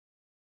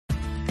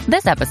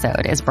This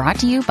episode is brought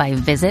to you by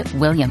Visit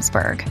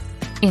Williamsburg.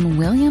 In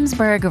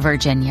Williamsburg,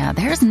 Virginia,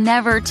 there's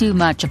never too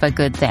much of a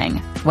good thing.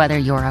 Whether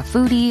you're a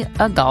foodie,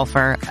 a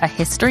golfer, a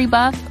history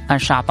buff, a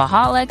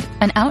shopaholic,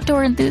 an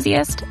outdoor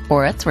enthusiast,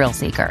 or a thrill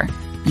seeker,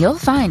 you'll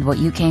find what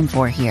you came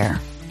for here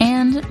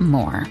and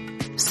more.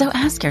 So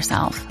ask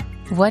yourself,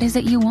 what is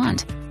it you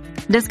want?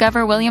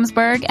 Discover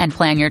Williamsburg and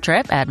plan your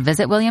trip at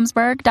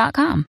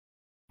visitwilliamsburg.com.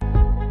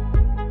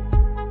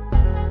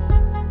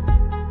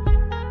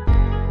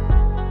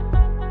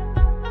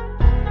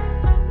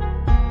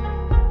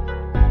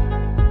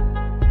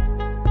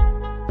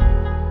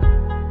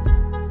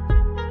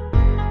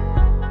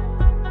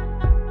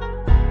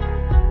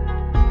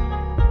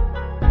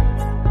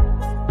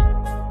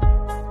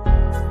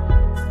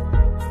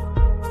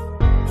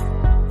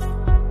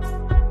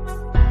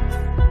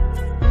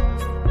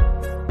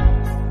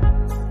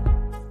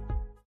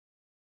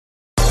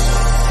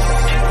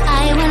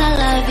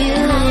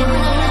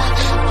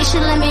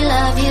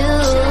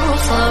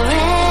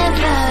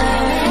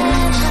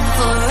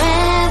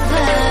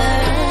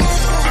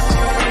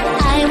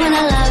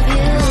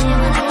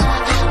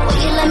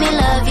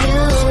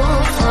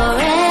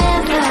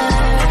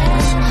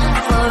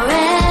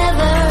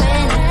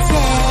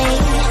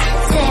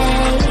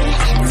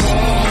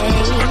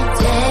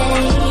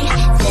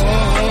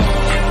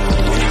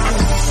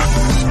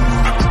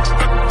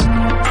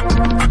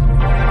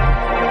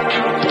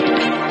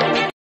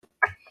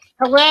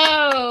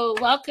 Hello,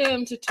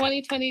 welcome to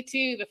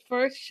 2022, the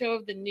first show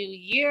of the new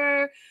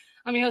year.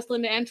 I'm your host,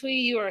 Linda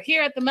Entwee. You are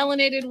here at the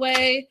Melanated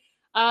Way.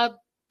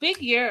 Big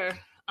year.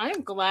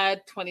 I'm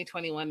glad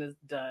 2021 is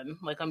done.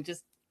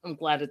 I'm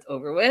glad it's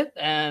over with.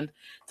 And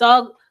it's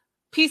all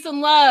peace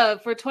and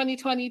love for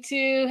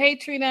 2022. Hey,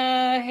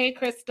 Trina. Hey,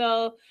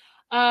 Crystal.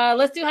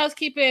 Let's do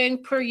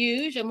housekeeping per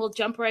usual, and we'll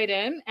jump right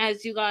in.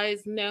 As you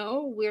guys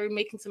know, we're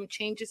making some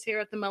changes here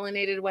at the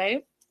Melanated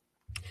Way.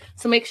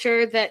 So make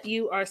sure that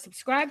you are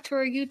subscribed to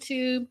our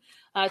YouTube.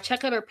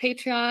 Check out our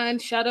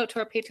Patreon. Shout out to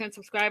our Patreon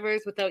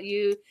subscribers. Without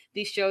you,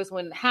 these shows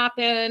wouldn't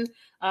happen.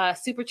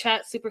 Super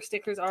chat, super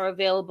stickers are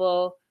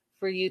available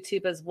for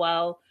YouTube as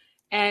well.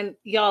 And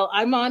y'all,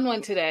 I'm on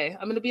one today.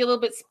 I'm going to be a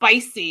little bit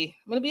spicy.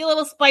 I'm going to be a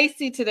little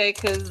spicy today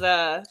because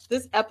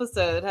this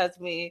episode has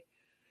me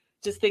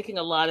just thinking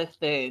a lot of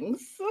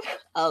things.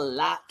 A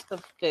lot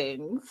of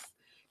things.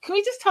 Can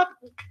we just talk?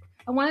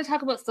 I want to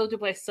talk about Soulja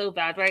Boy so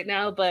bad right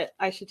now, but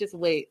I should just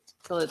wait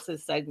till it's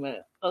his segment.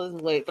 I'll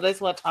just wait, but I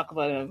just want to talk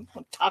about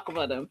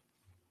him.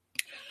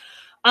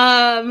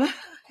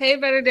 Hey,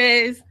 Better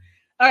Days.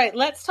 All right,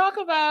 let's talk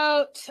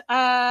about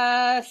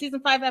season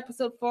 5,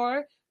 episode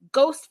 4,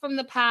 Ghost from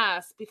the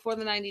Past, Before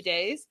the 90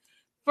 Days.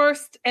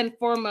 First and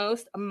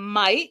foremost,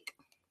 Mike,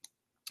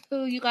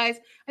 who you guys,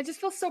 I just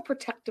feel so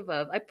protective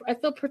of. I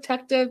feel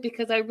protective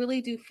because I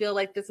really do feel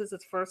like this is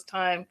his first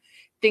time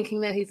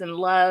thinking that he's in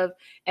love,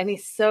 and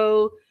he's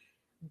so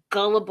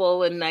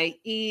gullible and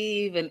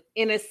naive and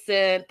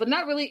innocent, but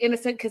not really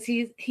innocent because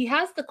he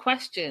has the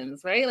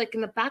questions, right? Like in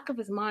the back of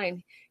his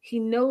mind, he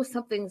knows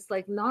something's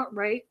like not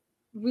right,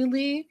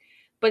 really,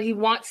 but he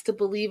wants to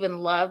believe in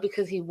love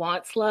because he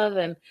wants love,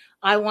 and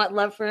I want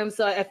love for him.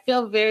 So I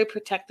feel very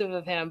protective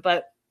of him.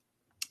 But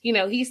you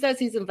know, he says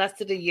he's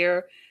invested a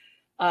year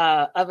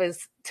of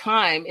his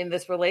time in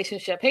this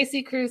relationship. Hey,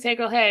 C. Cruz. Hey,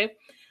 girl. Hey.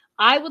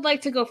 I would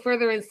like to go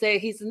further and say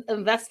he's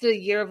invested a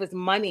year of his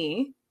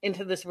money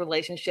into this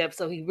relationship,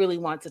 so he really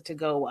wants it to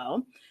go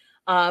well.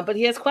 But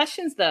he has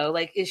questions, though.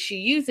 Like, is she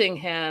using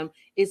him?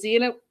 Is she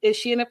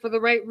in it for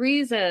the right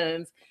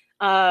reasons?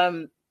 Are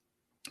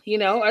they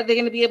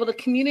going to be able to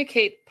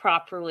communicate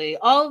properly?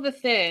 All of the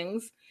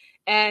things.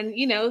 And,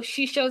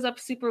 she shows up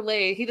super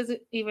late. He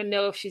doesn't even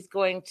know if she's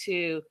going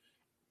to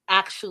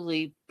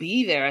actually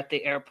be there at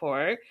the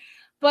airport.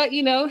 But,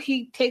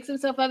 he takes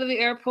himself out of the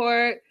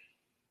airport.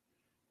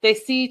 They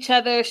see each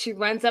other. She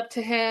runs up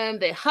to him.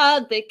 They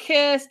hug, they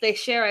kiss, they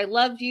share I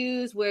love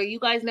yous, where you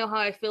guys know how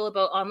I feel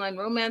about online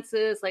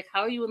romances. Like,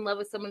 how are you in love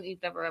with someone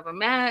you've never ever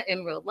met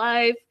in real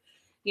life?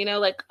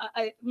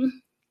 I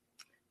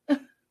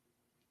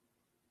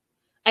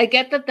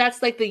get that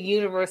that's like the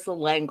universal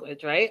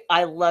language, right?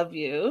 I love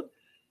you.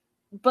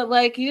 But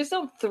like, you just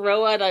don't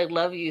throw out I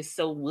love you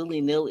so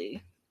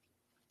willy-nilly.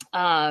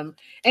 And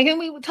can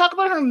we talk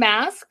about her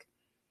mask?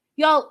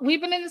 Y'all, we've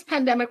been in this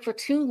pandemic for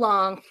too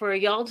long for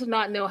y'all to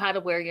not know how to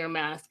wear your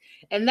mask.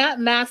 And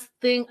that mask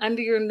thing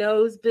under your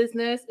nose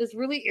business is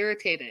really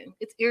irritating.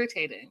 It's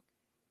irritating.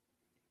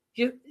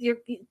 You're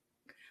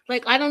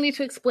like, I don't need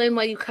to explain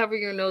why you cover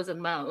your nose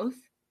and mouth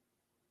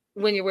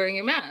when you're wearing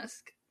your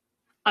mask.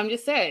 I'm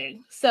just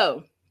saying.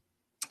 So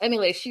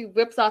anyway, she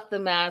rips off the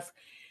mask.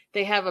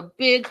 They have a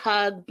big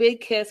hug,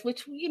 big kiss,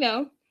 which,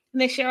 and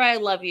they share I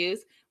love yous,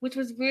 which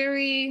was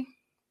it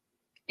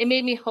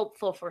made me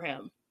hopeful for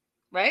him.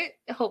 Right?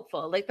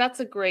 Hopeful. Like,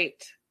 that's a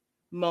great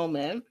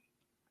moment.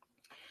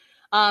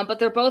 But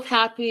they're both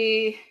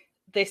happy.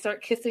 They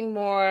start kissing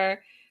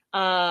more.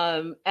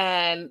 And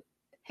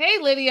hey,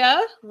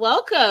 Lydia,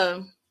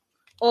 welcome,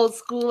 old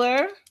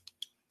schooler.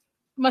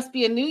 Must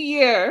be a new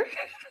year.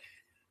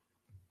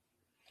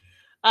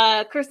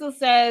 Crystal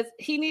says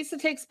he needs to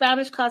take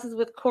Spanish classes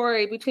with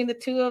Corey. Between the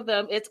two of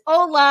them, it's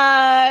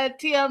hola,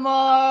 ti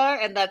amor,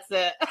 and that's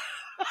it.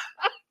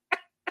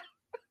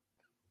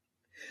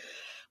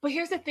 But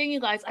here's the thing,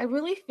 you guys. I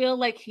really feel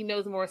like he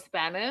knows more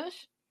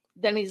Spanish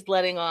than he's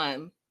letting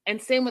on.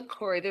 And same with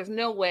Corey. There's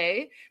no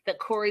way that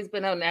Corey's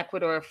been out in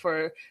Ecuador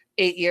for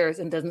 8 years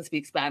and doesn't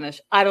speak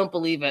Spanish. I don't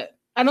believe it.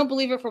 I don't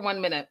believe it for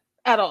 1 minute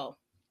at all.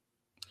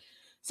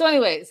 So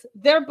anyways,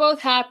 they're both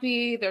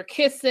happy. They're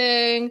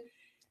kissing.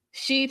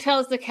 She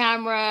tells the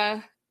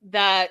camera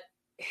that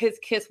his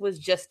kiss was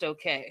just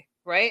okay,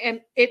 right? And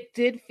it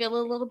did feel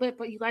a little bit,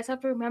 but you guys have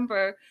to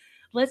remember,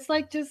 let's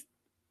like just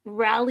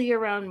rally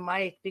around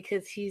Mike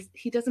because he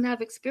doesn't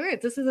have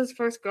experience. This is his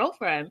first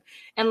girlfriend.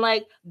 And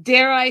like,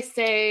 dare I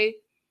say,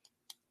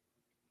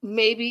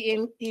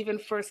 maybe even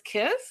first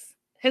kiss?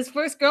 His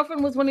first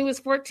girlfriend was when he was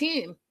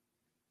 14.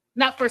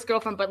 Not first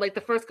girlfriend, but like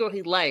the first girl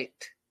he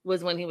liked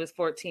was when he was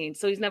 14.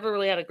 So he's never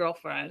really had a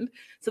girlfriend.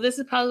 So this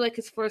is probably like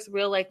his first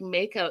real like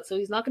makeout. So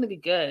he's not going to be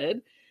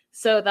good.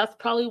 So that's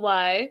probably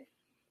why.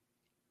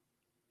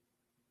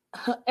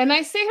 And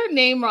I say her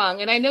name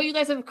wrong. And I know you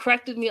guys have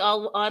corrected me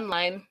all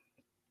online.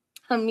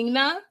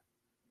 Hamina.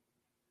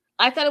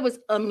 I thought it was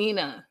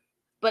Amina,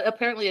 but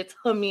apparently it's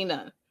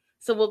Hamina.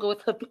 So we'll go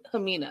with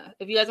Hamina.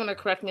 If you guys want to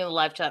correct me in the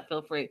live chat,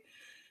 feel free.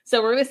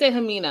 So we're going to say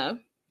Hamina.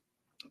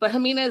 But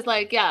Hamina is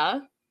like, yeah,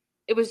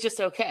 it was just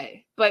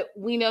okay. But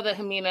we know that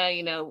Hamina,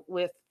 you know,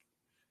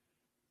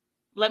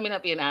 let me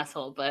not be an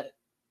asshole, but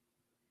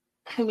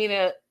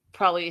Hamina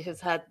probably has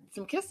had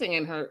some kissing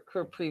in her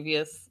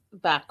previous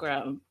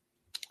background.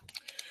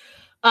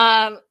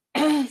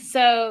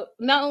 So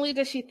not only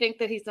does she think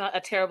that he's not a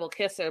terrible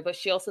kisser, but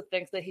she also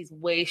thinks that he's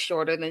way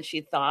shorter than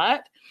she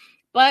thought.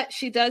 But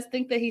she does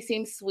think that he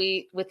seems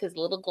sweet with his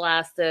little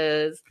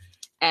glasses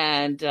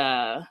and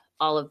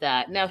all of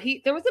that. Now,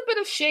 there was a bit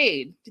of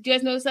shade. Did you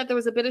guys notice that there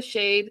was a bit of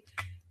shade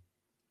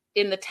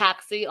in the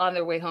taxi on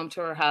their way home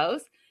to her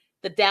house?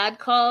 The dad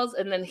calls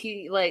and then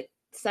he like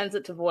sends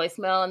it to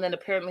voicemail, and then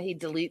apparently he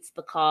deletes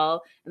the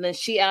call. And then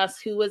she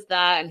asks, who was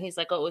that? And he's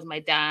like, oh, it was my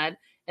dad.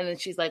 And then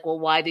she's like, well,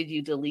 why did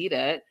you delete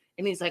it?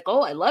 And he's like,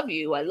 oh, I love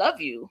you. I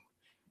love you.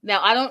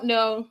 Now, I don't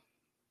know.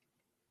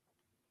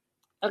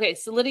 Okay,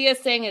 so Lydia is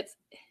saying it's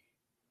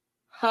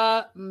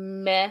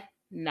Hamena.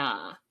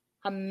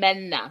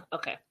 Hamena.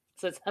 Okay,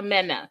 so it's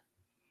Hamena.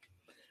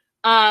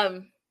 I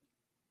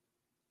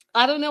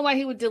don't know why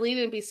he would delete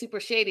it and be super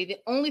shady. The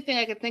only thing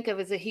I could think of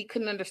is that he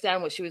couldn't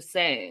understand what she was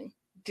saying.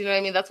 Do you know what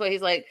I mean? That's why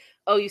he's like,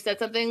 oh, you said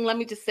something? Let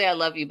me just say I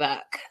love you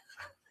back.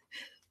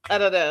 I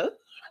don't know.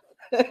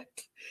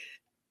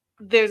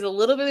 There's a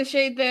little bit of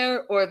shade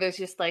there, or there's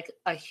just like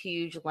a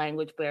huge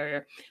language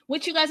barrier,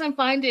 which you guys I'm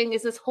finding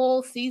is this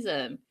whole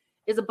season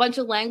is a bunch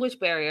of language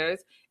barriers.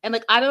 And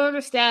like, I don't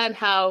understand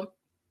how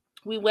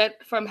we went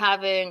from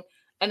having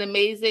an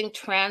amazing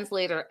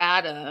translator,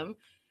 Adam,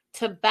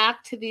 to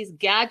back to these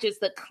gadgets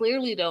that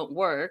clearly don't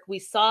work. We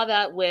saw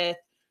that with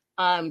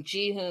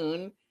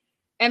Jihoon.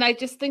 And I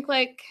just think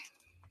like,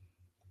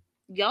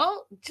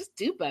 y'all just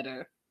do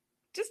better.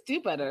 Just do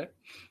better.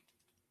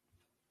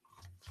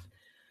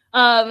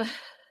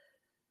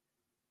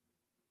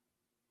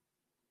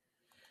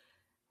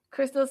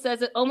 Crystal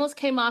says it almost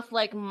came off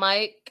like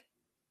Mike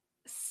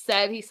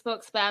said he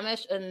spoke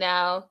Spanish and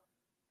now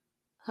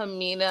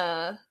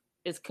Hamina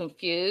is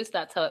confused.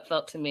 That's how it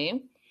felt to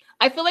me.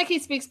 I feel like he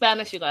speaks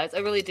Spanish, you guys. I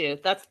really do.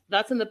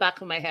 That's in the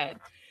back of my head.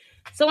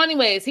 So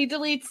anyways, he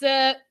deletes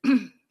it.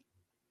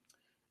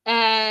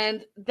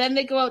 And then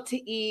they go out to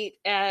eat,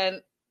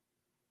 and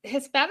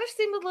his Spanish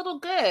seemed a little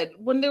good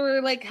when they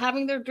were like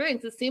having their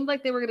drinks. It seemed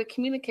like they were going to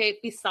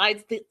communicate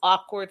besides the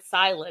awkward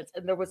silence.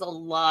 And there was a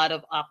lot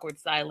of awkward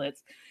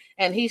silence.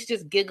 And he's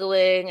just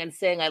giggling and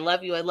saying, I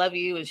love you, I love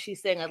you. And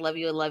she's saying, I love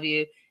you, I love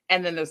you.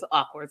 And then there's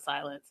awkward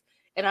silence.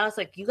 And I was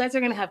like, you guys are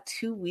going to have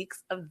 2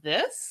 weeks of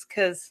this?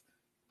 Because,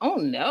 oh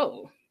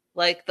no,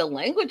 like the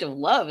language of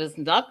love is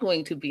not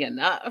going to be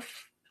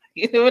enough.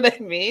 You know what I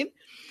mean?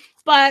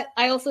 But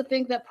I also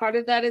think that part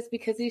of that is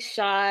because he's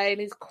shy and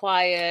he's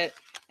quiet,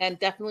 and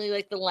definitely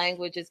like the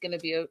language is going to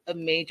be a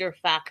major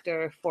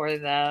factor for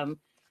them.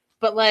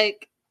 But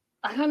like,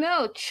 I don't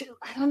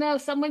know.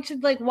 Someone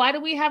should like, why do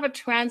we have a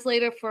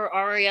translator for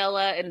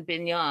Ariella and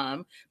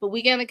Binyam, but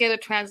we gotta get a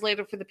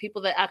translator for the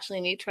people that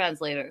actually need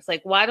translators?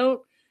 Like, why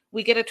don't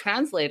we get a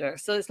translator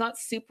so it's not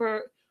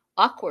super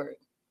awkward?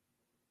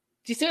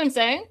 Do you see what I'm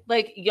saying?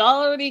 Like,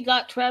 y'all already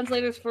got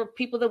translators for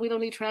people that we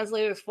don't need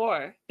translators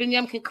for.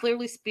 Binyam can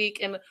clearly speak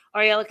and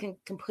Ariella can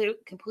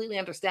completely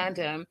understand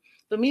him.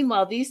 But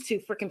meanwhile, these two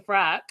freaking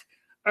frat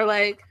are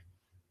like,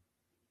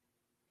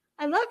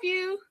 I love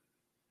you.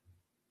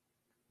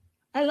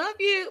 I love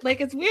you. Like,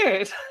 it's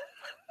weird.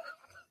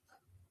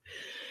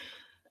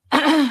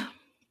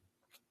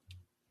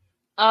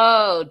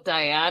 Oh,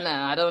 Diana.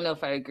 I don't know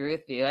if I agree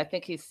with you. I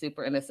think he's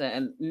super innocent,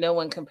 and no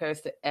one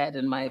compares to Ed,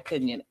 in my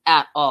opinion,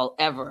 at all,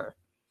 ever.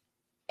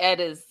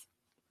 Ed is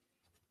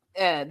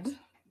Ed.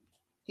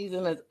 He's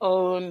in his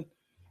own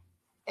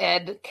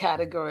Ed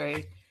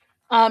category.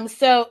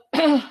 So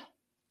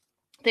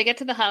They get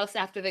to the house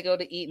after they go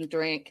to eat and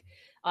drink.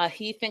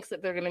 He thinks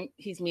that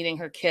he's meeting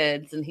her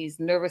kids, and he's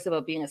nervous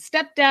about being a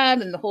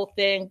stepdad and the whole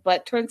thing.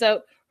 But turns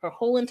out her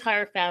whole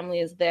entire family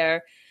is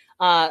there.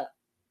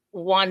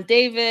 Juan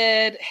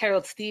David,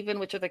 Harold Stephen,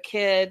 which are the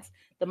kids,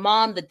 the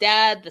mom, the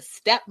dad, the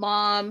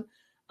stepmom,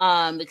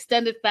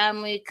 extended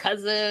family,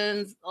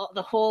 cousins,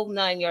 the whole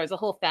 9 yards, the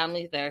whole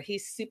family's there.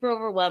 He's super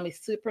overwhelmed.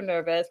 He's super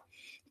nervous.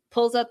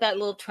 Pulls out that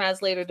little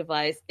translator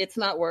device. It's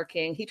not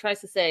working. He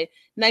tries to say,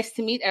 "Nice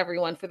to meet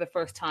everyone" for the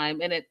first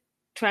time. And it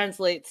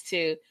translates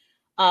to,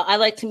 "I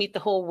like to meet the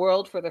whole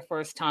world for the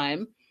first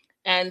time."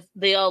 And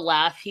they all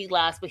laugh. He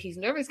laughs, but he's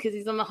nervous because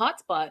he's on the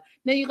hotspot.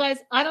 Now, you guys,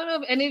 I don't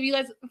know if any of you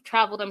guys have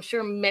traveled. I'm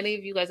sure many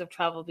of you guys have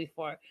traveled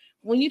before.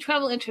 When you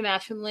travel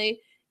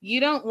internationally, you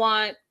don't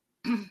want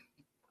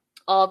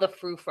all the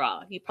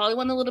frou-frou. You probably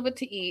want a little bit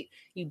to eat.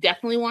 You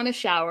definitely want to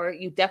shower.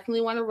 You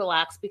definitely want to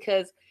relax,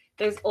 because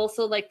there's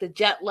also like the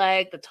jet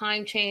lag, the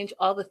time change,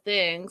 all the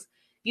things.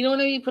 You don't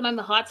want to be put on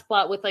the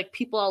hotspot with like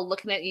people all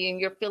looking at you and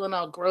you're feeling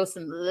all gross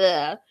and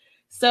bleh.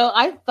 So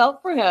I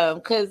felt for him,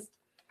 because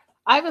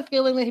I have a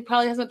feeling that he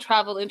probably hasn't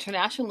traveled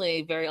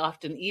internationally very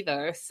often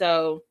either.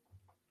 So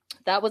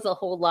that was a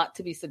whole lot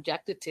to be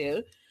subjected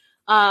to.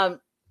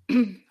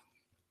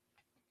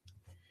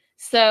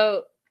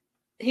 So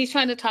he's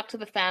trying to talk to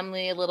the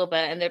family a little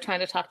bit, and they're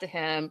trying to talk to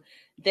him.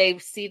 They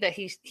see that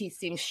he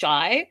seems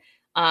shy.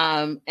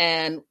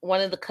 And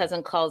one of the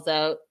cousin calls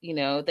out,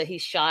 that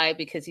he's shy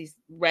because he's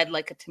red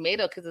like a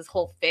tomato, because his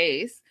whole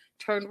face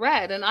turned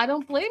red. And I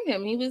don't blame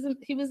him. He was a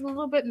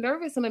little bit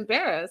nervous and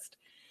embarrassed.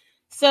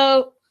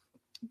 So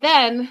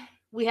then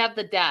we have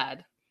the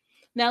dad.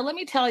 Now, let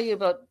me tell you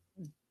about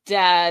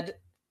Dad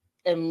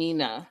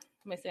Amina.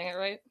 Am I saying it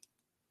right?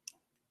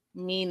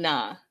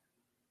 Himana.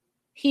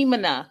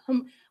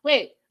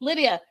 Wait,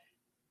 Lydia.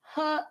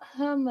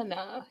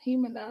 Himana.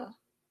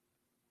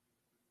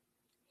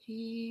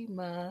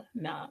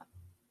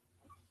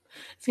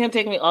 It's going to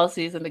take me all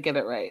season to get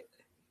it right.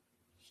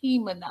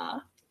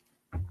 Himana.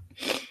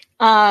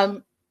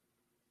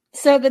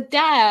 So the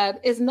dad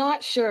is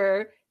not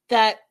sure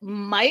that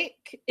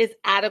Mike is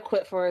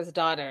adequate for his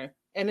daughter,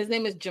 and his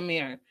name is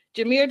Jameer.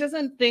 Jameer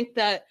doesn't think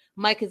that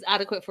Mike is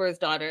adequate for his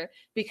daughter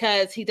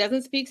because he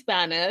doesn't speak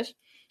Spanish.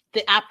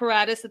 The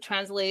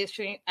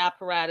translation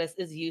apparatus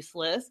is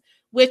useless,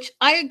 which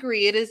I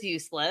agree, it is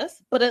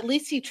useless, but at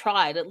least he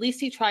tried. At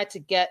least he tried to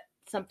get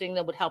something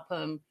that would help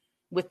him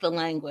with the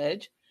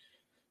language.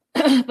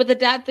 But the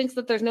dad thinks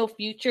that there's no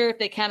future if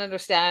they can't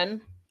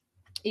understand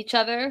each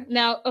other.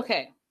 Now,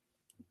 okay,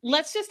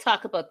 let's just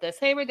talk about this.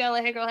 Hey,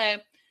 Rodella. Hey, girl. Hey.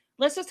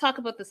 Let's just talk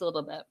about this a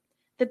little bit.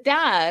 The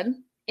dad,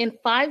 in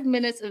 5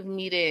 minutes of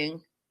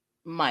meeting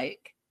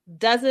Mike,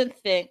 doesn't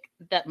think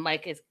that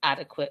Mike is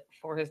adequate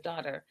for his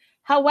daughter.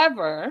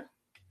 However,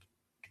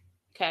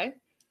 okay,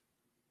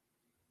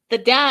 the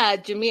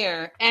dad,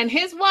 Jameer, and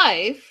his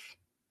wife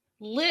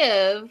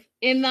live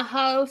in the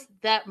house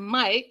that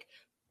Mike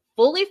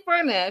fully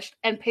furnished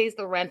and pays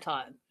the rent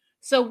on.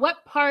 So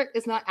what part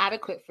is not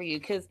adequate for you?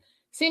 Because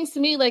seems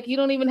to me like you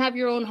don't even have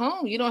your own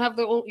home. You don't have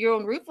your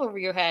own roof over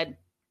your head.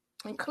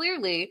 And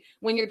clearly,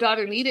 when your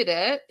daughter needed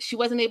it, she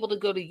wasn't able to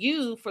go to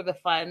you for the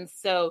funds.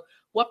 So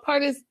what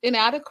part is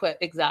inadequate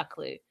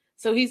exactly?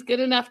 So he's good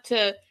enough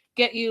to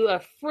get you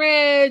a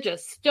fridge, a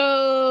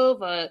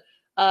stove, a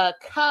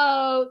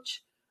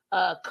couch,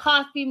 a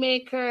coffee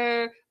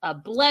maker, a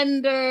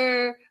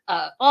blender,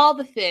 all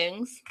the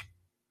things.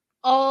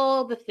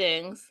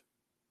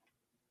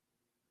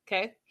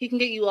 Okay, he can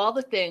get you all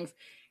the things,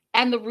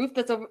 and the roof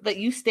that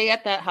you stay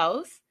at that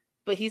house,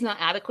 but he's not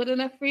adequate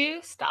enough for you.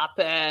 Stop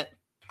it.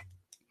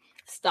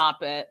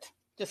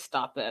 Just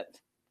stop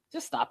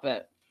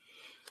it.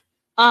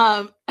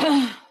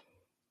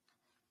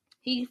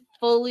 He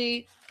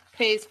fully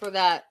pays for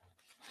that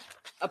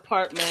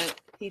apartment.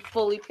 He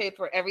fully paid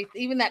for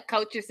everything. Even that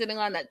couch you're sitting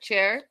on, that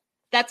chair,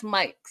 that's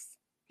Mike's.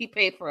 He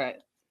paid for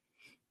it.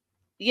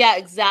 Yeah,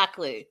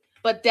 exactly.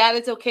 But dad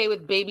is okay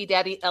with baby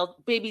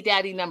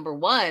daddy number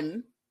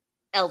one,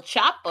 El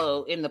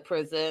Chapo, in the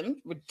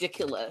prison.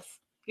 Ridiculous.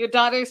 Your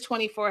daughter's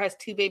 24, has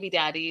 2 baby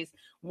daddies.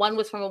 One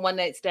was from a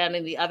one-night stand,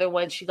 and the other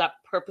one she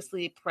got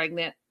purposely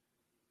pregnant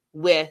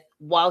with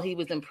while he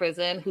was in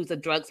prison, who's a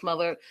drug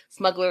smuggler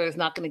is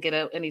not going to get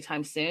out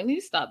anytime soon. You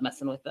stop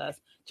messing with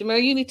us.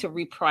 Jameer, you need to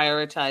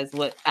reprioritize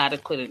what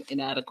adequate and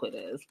inadequate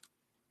is.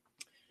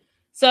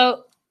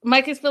 So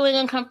Mike is feeling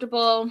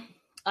uncomfortable,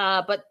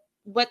 but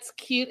what's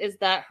cute is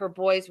that her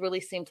boys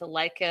really seem to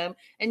like him.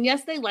 And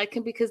yes, they like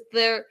him because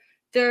they're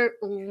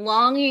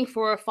longing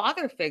for a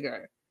father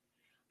figure.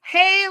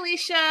 Hey,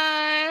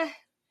 Alicia.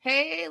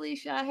 Hey.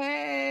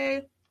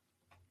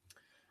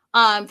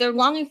 They're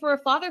longing for a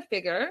father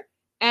figure,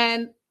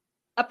 and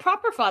a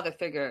proper father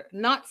figure,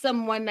 not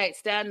some one-night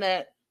stand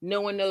that no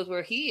one knows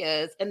where he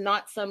is, and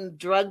not some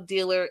drug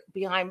dealer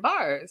behind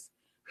bars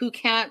who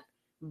can't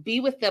be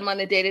with them on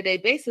a day-to-day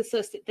basis.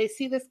 So they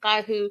see this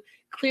guy who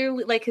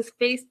clearly, like, his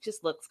face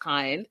just looks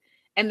kind,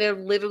 and they're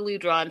literally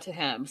drawn to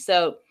him.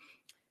 So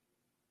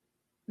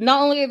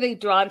not only are they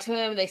drawn to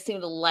him, they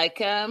seem to like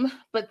him,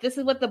 but this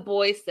is what the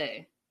boys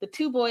say. the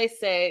two boys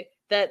say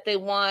that they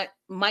want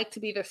Mike to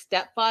be their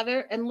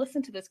stepfather. And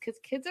listen to this, because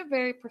kids are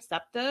very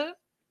perceptive,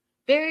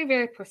 very,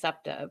 very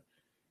perceptive.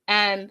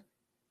 And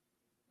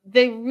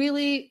they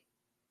really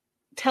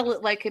tell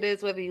it like it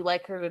is, whether you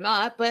like her or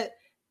not. But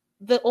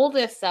the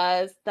oldest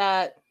says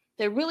that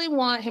they really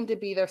want him to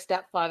be their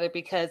stepfather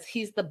because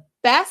he's the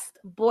best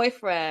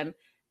boyfriend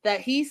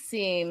that he's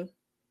seen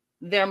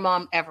their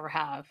mom ever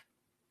have.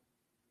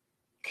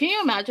 Can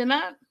you imagine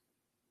that?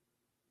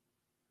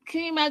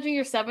 Can you imagine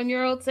your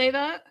 7-year-old say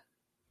that?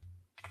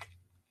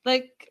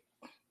 Like,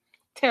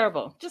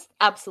 terrible. Just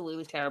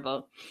absolutely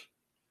terrible.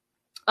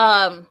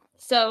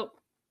 So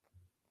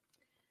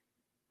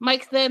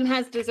Mike then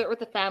has dessert with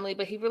the family,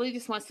 but he really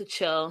just wants to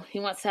chill. He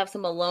wants to have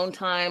some alone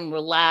time,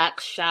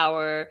 relax,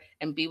 shower,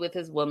 and be with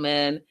his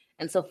woman.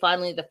 And so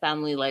finally the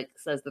family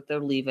says that they're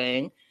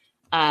leaving.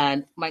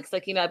 And Mike's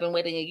like, I've been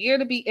waiting a year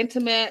to be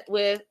intimate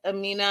with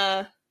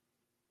Amina,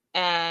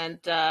 and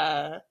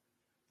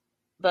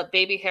but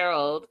baby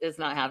Harold is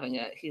not having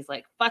it. He's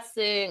like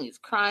fussing, he's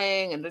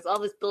crying, and there's all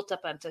this built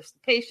up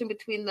anticipation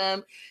between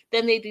them.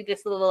 Then they do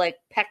this little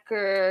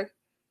pecker.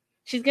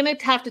 She's going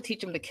to have to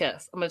teach him to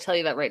kiss. I'm going to tell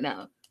you that right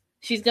now.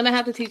 She's going to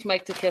have to teach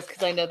Mike to kiss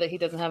because I know that he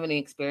doesn't have any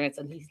experience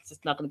and he's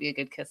just not going to be a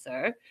good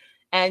kisser.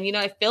 And,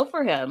 I feel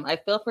for him. I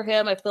feel for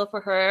him. I feel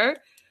for her.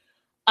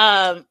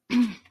 And,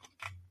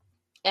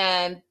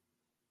 I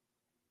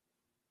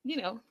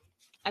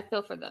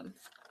feel for them.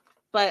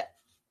 But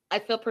I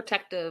feel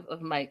protective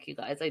of Mike, you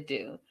guys. I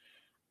do.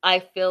 I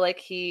feel like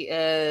he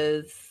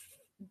is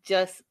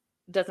just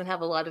doesn't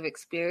have a lot of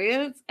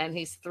experience and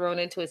he's thrown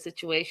into a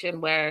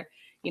situation where,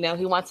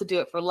 he wants to do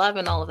it for love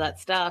and all of that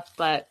stuff.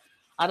 But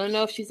I don't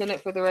know if she's in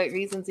it for the right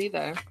reasons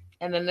either.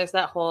 And then there's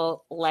that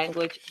whole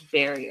language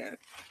barrier.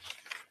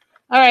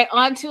 All right,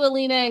 on to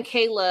Alina and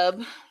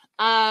Caleb.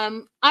 I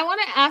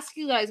want to ask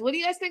you guys, what do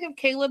you guys think of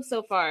Caleb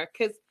so far?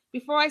 Because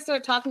before I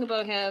start talking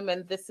about him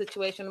and this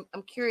situation,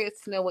 I'm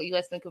curious to know what you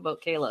guys think about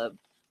Caleb.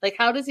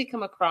 How does he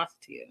come across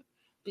to you?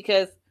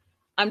 Because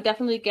I'm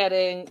definitely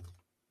getting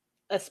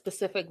a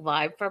specific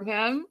vibe from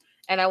him.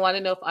 And I want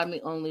to know if I'm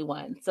the only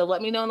one. So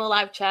let me know in the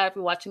live chat. If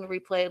you're watching the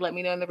replay, let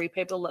me know in the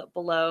replay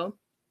below.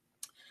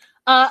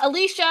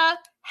 Alicia,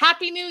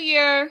 Happy New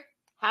Year.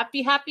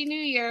 Happy New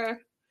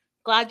Year.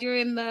 Glad you're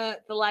in the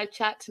live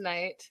chat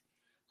tonight.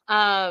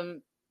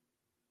 So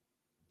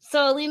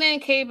Alina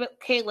and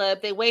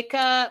Caleb, they wake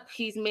up.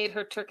 He's made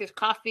her Turkish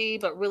coffee,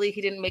 but really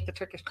he didn't make the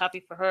Turkish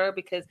coffee for her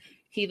because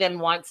he then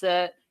wants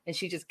it and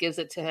she just gives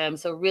it to him.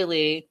 So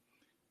really,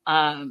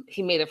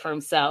 he made it for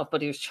himself,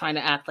 but he was trying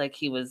to act like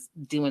he was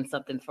doing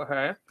something for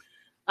her.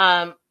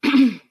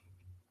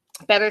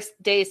 Better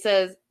Day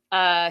says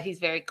he's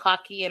very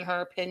cocky in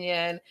her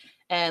opinion.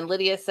 And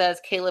Lydia says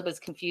Caleb is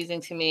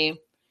confusing to me.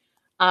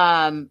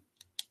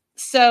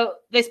 So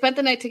they spent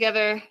the night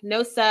together.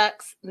 No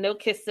sex, no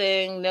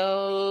kissing,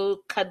 no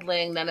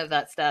cuddling, none of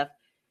that stuff.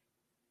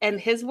 And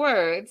his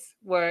words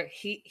were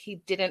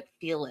he didn't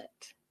feel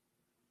it.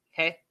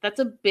 Okay. That's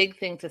a big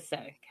thing to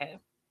say. Okay.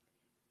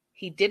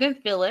 He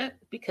didn't feel it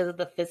because of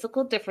the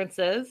physical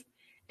differences.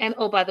 And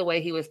oh, by the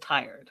way, he was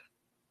tired.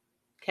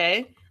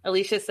 Okay.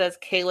 Alicia says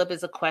Caleb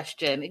is a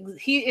question.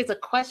 He is a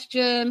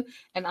question.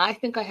 And I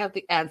think I have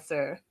the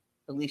answer,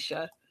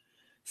 Alicia.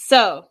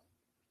 So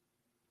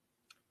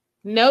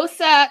no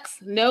sex,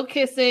 no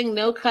kissing,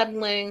 no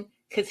cuddling,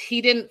 because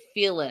he didn't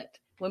feel it.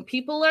 When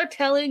people are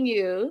telling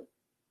you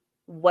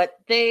what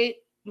they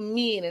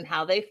mean and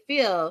how they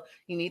feel,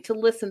 you need to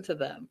listen to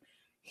them.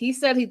 He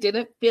said he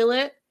didn't feel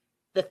it,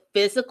 the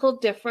physical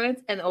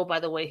difference, and oh,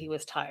 by the way, he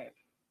was tired.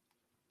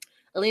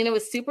 Alina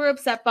was super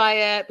upset by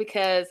it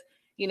because,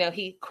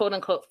 he quote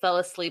unquote fell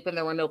asleep and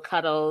there were no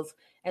cuddles.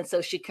 And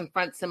so she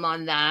confronts him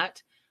on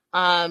that.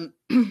 And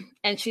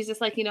she's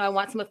just like, I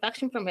want some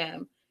affection from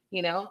him.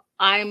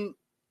 And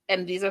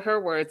these are her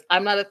words,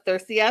 I'm not a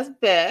thirsty ass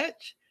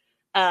bitch.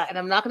 And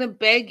I'm not going to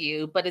beg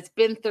you, but it's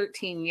been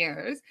 13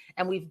 years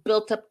and we've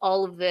built up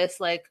all of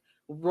this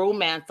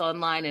romance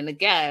online. And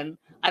again,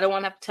 I don't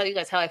want to have to tell you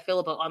guys how I feel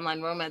about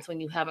online romance when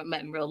you haven't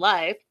met in real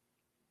life.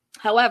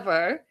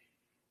 However,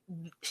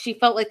 she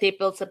felt like they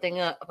built something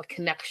up, a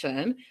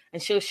connection.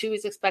 And so she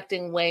was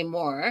expecting way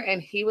more.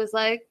 And he was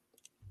like,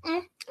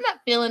 I'm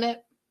not feeling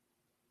it.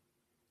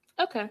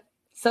 Okay.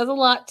 Says a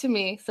lot to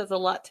me.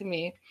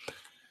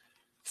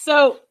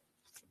 So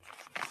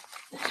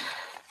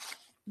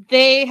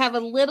they have a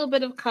little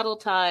bit of cuddle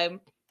time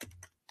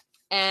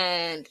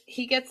and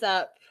he gets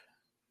up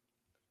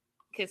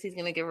because he's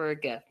going to give her a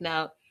gift.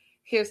 Now,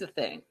 here's the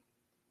thing.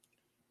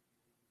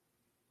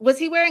 Was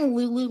he wearing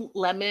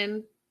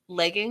Lululemon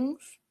leggings?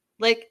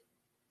 I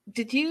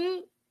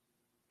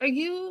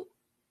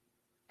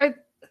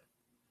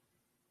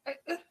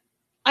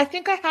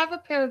think I have a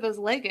pair of those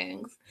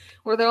leggings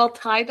where they're all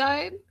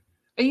tie-dyed.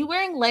 Are you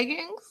wearing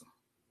leggings?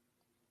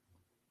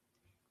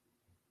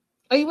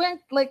 Are you wearing,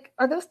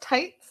 are those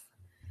tights?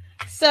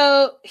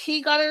 So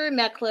he got her a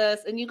necklace,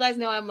 and you guys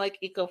know I'm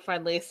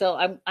eco-friendly,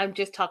 so I'm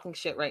just talking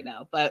shit right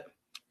now. But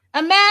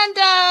Amanda's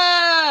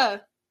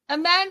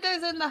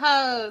in the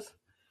house.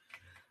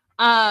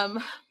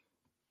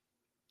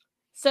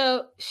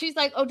 So she's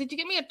like, oh, did you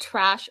give me a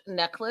trash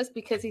necklace?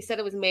 Because he said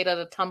it was made out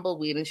of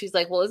tumbleweed. And she's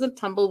like, well, isn't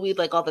tumbleweed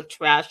like all the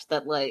trash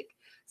that like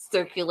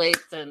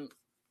circulates and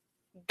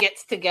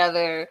gets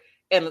together?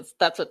 And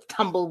that's what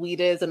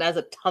tumbleweed is. And as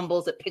it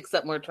tumbles, it picks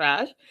up more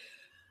trash.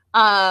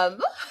 But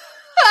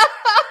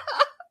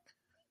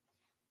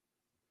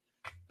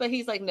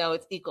he's like, no,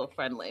 it's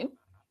eco-friendly.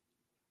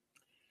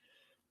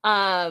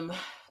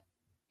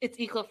 It's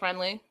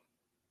eco-friendly.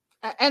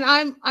 And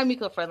I'm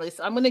eco-friendly,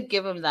 so I'm going to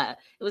give him that.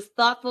 It was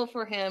thoughtful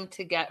for him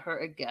to get her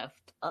a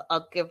gift.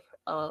 I'll give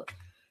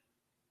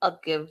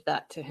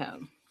that to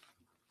him.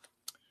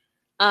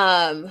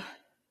 But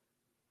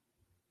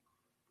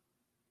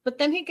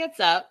then he gets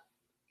up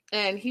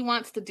and he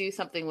wants to do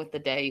something with the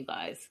day, you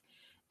guys.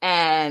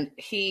 And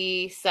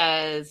he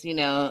says, you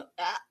know,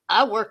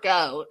 I work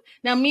out.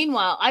 Now,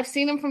 meanwhile, I've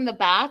seen him from the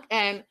back,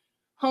 and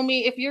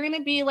homie, if you're going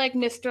to be like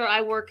Mr.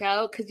 I work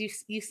out, because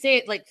you say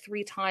it like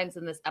 3 times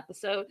in this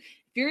episode,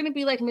 if you're going to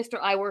be like Mr.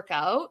 I work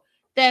out,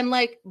 then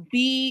like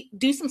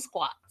do some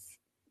squats,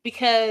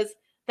 because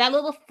that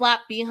little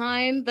flat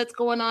behind that's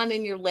going on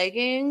in your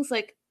leggings,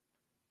 like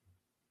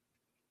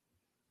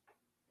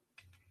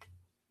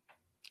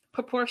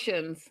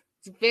proportions.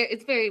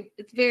 It's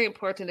very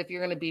important if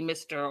you're going to be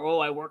Mr. Oh,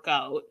 I work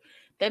out.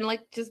 Then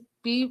like just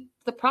be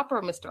the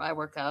proper Mr. I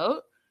work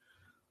out.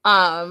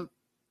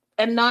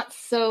 And not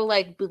so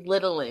like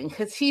belittling,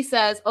 because he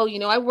says, oh, you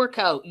know, I work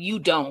out, you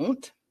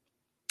don't,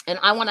 and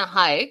I want to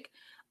hike.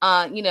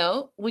 You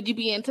know, would you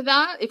be into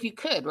that if you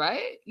could,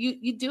 right?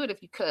 You do it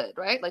if you could,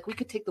 right? Like we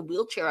could take the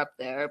wheelchair up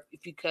there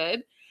if you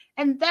could.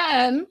 And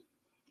then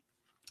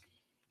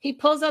he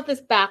pulls out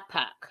this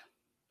backpack.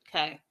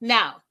 Okay.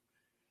 Now,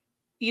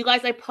 you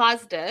guys, I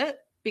paused it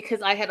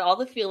because I had all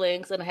the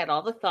feelings and I had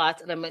all the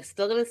thoughts, and I'm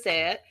still going to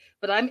say it,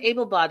 but I'm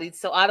able-bodied,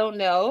 so I don't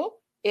know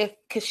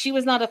because she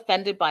was not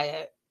offended by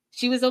it.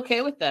 She was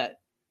okay with it.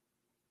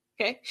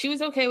 Okay. She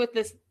was okay with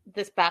this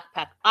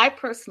backpack. I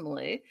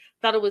personally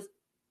thought it was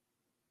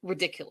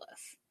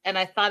ridiculous. And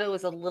I thought it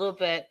was a little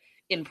bit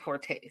in poor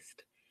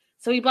taste.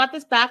 So he bought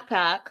this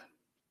backpack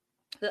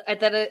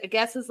that I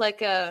guess is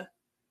like a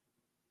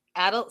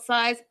adult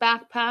size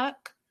backpack.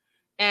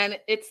 And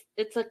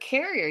it's a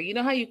carrier. You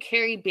know how you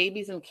carry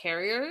babies in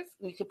carriers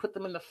and you can put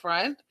them in the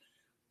front?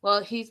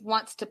 Well, he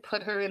wants to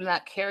put her in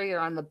that carrier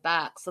on the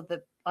back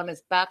on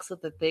his back so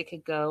that they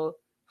could go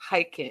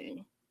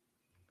hiking.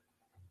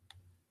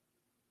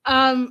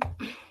 I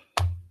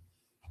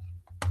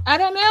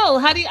don't know.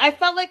 I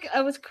felt like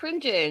I was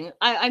cringing.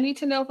 I need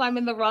to know if I'm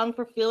in the wrong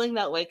for feeling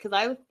that way, because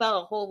I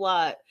felt a whole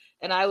lot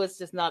and I was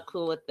just not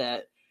cool with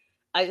it.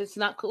 I just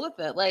not cool with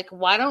it. Like,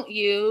 why don't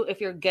you,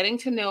 if you're getting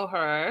to know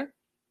her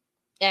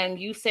and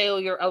you say, oh,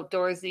 you're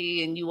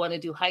outdoorsy and you want to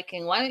do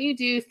hiking, why don't you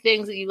do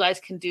things that you guys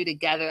can do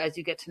together as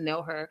you get to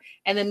know her?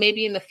 And then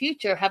maybe in the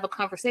future have a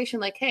conversation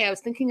like, hey, I was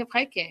thinking of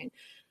hiking.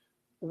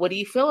 What do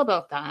you feel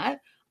about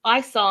that?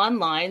 I saw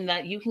online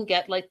that you can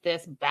get like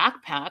this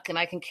backpack and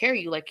I can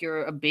carry you like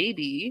you're a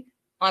baby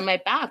on my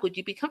back. Would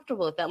you be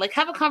comfortable with that? Like,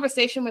 have a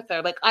conversation with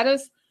her. Like, I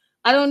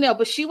don't know,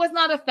 but she was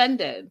not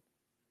offended.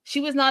 She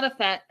was not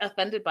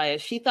offended by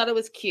it. She thought it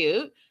was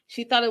cute.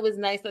 She thought it was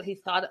nice that he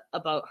thought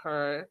about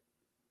her.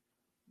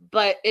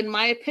 But in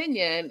my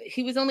opinion,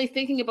 he was only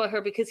thinking about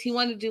her because he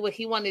wanted to do what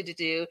he wanted to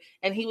do.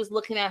 And he was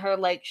looking at her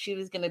like she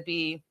was going to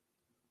be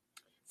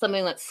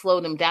something that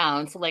slowed him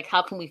down. So like,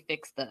 how can we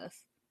fix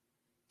this?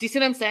 Do you see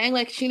what I'm saying?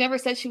 Like, she never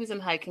said she was in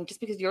hiking just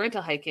because you're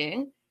into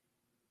hiking.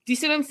 Do you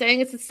see what I'm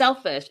saying? It's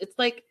selfish. It's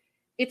like,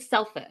 it's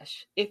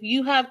selfish. If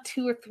you have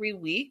 2 or 3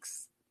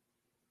 weeks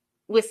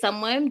with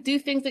someone, do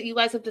things that you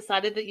guys have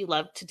decided that you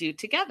love to do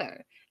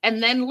together.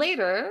 And then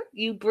later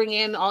you bring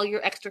in all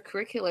your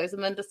extracurriculars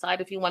and then decide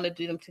if you want to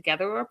do them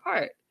together or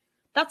apart.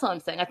 That's all I'm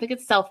saying. I think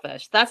it's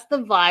selfish. That's the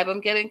vibe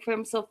I'm getting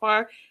from him so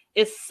far,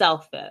 is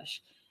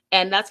selfish.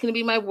 And that's going to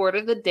be my word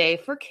of the day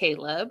for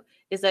Caleb,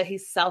 is that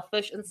he's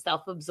selfish and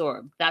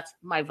self-absorbed. That's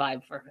my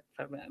vibe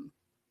from him.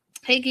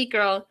 Hey, geek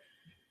girl.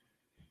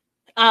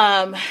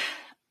 So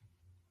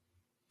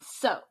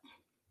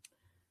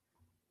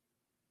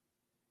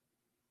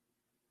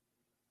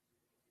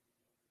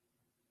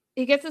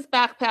he gets his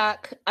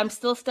backpack. I'm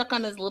still stuck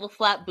on his little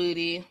flat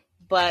booty,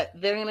 but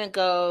they're going to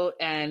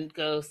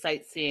go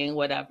sightseeing,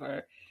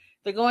 whatever.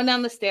 They're going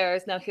down the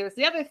stairs. Now, here's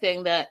the other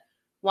thing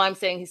why I'm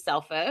saying he's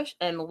selfish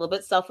and a little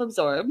bit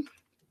self-absorbed.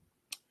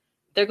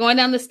 They're going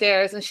down the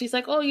stairs and she's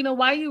like, oh, you know,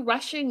 why are you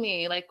rushing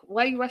me? Like,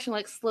 why are you rushing?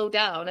 Like, slow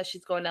down, as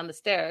she's going down the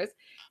stairs.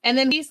 And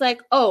then he's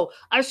like, oh,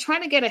 I was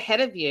trying to get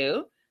ahead of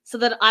you so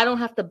that I don't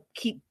have to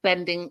keep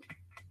bending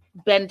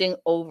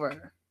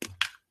over.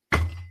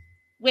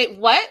 Wait,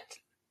 what?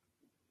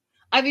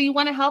 Either you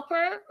want to help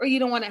her or you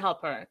don't want to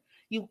help her.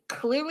 You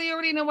clearly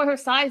already know what her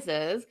size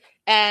is.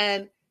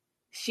 And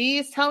she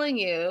is telling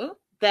you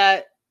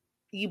that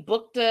you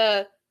booked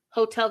a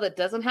hotel that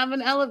doesn't have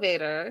an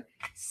elevator.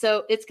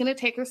 So it's going to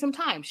take her some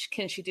time.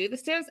 Can she do the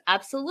stairs?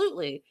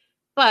 Absolutely.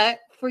 But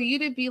for you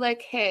to be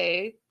like,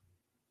 hey,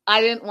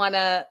 I didn't want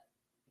to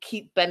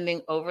keep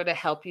bending over to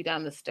help you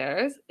down the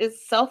stairs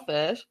is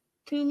selfish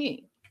to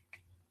me.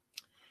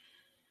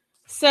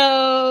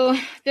 So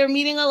they're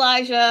meeting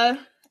Elijah,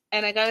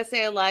 and I gotta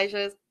say,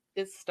 Elijah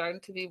is starting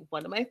to be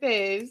one of my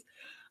faves.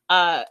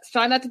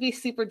 Trying not to be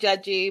super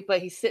judgy,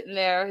 but he's sitting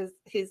there,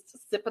 he's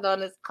sipping on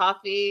his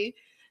coffee,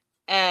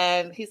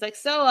 and he's like,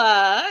 "So,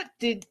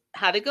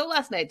 how'd it go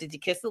last night? Did you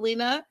kiss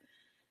Alina?"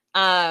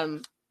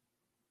 And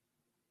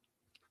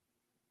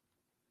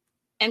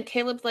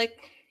Caleb's like,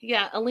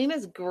 "Yeah,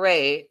 Alina's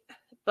great,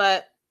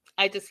 but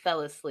I just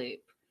fell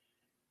asleep."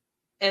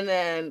 And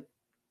then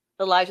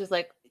Elijah's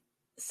like,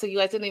 "So you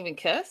guys didn't even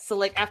kiss? So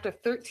like after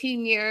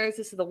 13 years,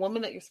 this is the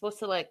woman that you're supposed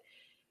to like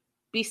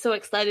be so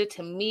excited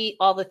to meet,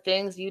 all the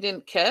things, you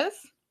didn't kiss?"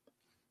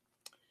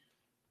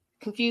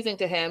 Confusing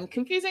to him,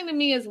 confusing to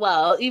me as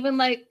well. Even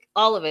like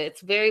all of it,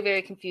 it's very,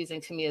 very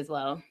confusing to me as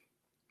well.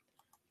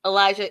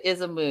 Elijah is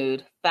a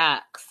mood.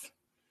 Facts.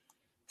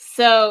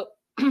 So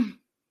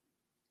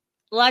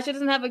Elijah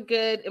doesn't have a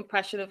good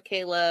impression of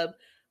Caleb.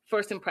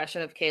 First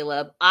impression of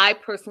Caleb. I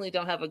personally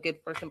don't have a good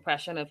first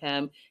impression of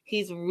him.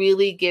 He's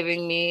really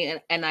giving me,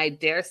 and I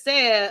dare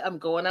say it, I'm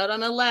going out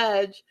on a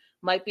ledge,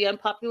 might be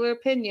unpopular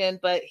opinion,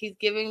 but he's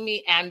giving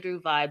me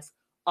Andrew vibes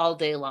all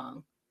day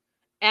long.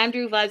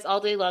 Andrew vibes all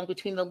day long,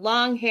 between the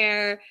long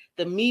hair,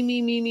 the me.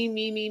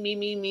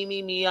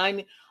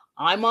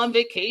 I'm on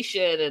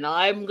vacation and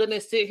I'm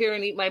gonna sit here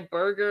and eat my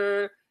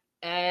burger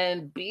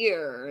and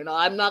beer, and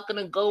I'm not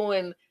gonna go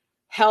and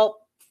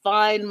help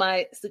find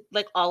my,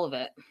 like, all of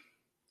it.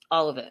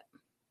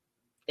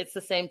 It's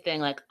the same thing.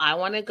 Like, I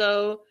want to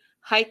go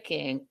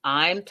hiking.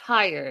 I'm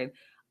tired.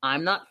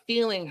 I'm not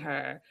feeling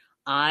her.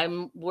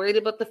 I'm worried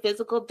about the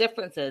physical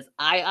differences.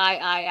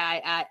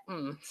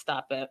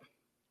 Stop it.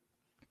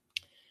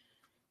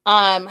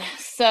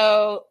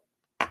 So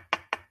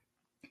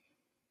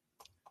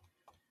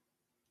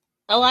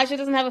Elijah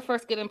doesn't have a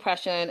first good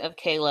impression of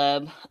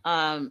Caleb.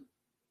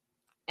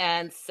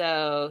 And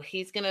so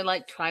he's going to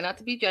like try not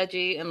to be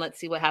judgy, and let's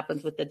see what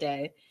happens with the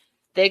day.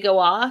 They go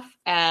off,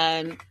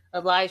 and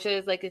Elijah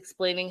is like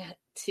explaining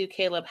to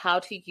Caleb how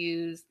to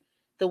use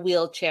the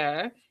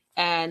wheelchair.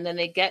 And then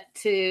they get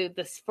to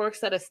this first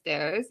set of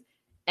stairs,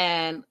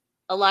 and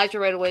Elijah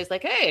right away is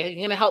like, "Hey, are you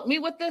going to help me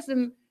with this?"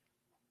 And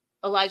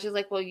Elijah's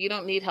like, "Well, you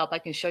don't need help. I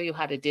can show you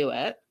how to do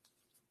it."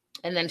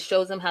 And then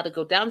shows him how to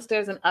go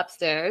downstairs and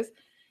upstairs.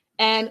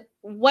 And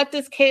what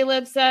does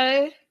Caleb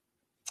say?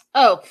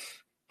 "Oh,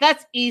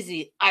 that's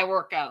easy. I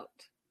work out,"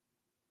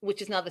 which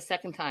is now the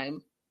second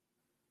time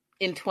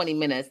in 20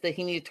 minutes that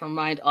he needed to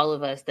remind all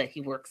of us that he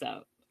works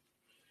out.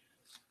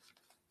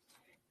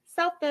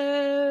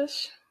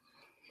 Selfish.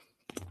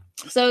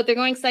 So they're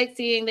going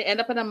sightseeing. They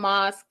end up in a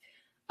mosque,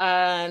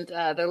 and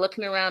they're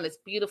looking around. It's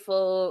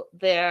beautiful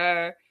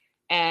there.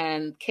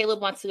 And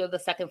Caleb wants to go to the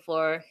second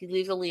floor. He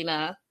leaves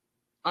Alina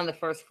on the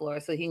first floor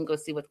so he can go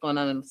see what's going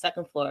on the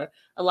second floor.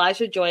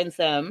 Elijah joins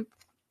them.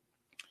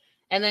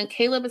 And then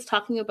Caleb is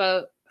talking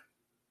about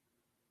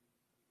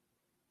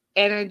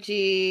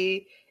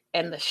energy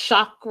and the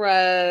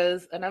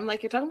chakras. And I'm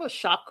like, "You're talking about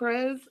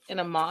chakras in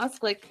a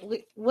mosque? Like,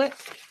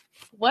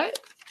 what?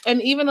 And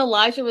even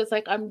Elijah was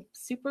like, "I'm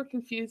super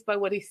confused by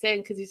what he's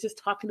saying, because he's just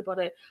talking about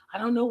it. I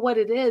don't know what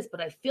it is, but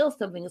I feel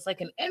something. It's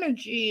like an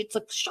energy. It's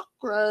like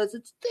chakras.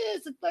 It's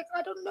this. It's like,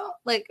 I don't know."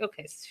 Like,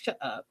 okay, shut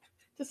up.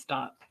 Just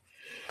stop.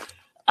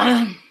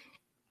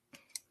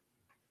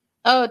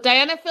 Oh,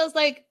 Diana feels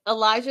like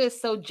Elijah is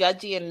so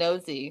judgy and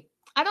nosy.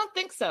 I don't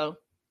think so.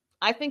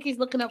 I think he's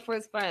looking up for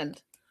his friend.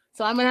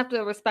 So I'm going to have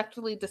to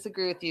respectfully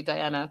disagree with you,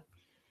 Diana.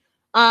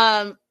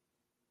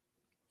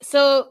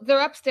 So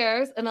they're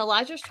upstairs, and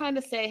Elijah's trying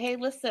to say, "Hey,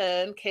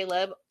 listen,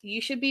 Caleb,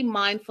 you should be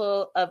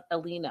mindful of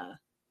Alina.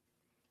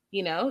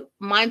 You know,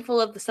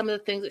 mindful of some of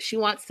the things that she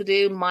wants to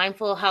do,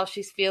 mindful of how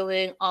she's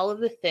feeling, all of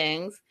the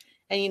things.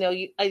 And you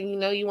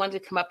wanted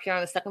to come up here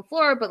on the second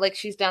floor, but like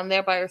she's down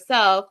there by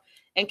herself."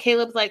 And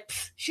Caleb's like,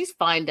 "She's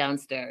fine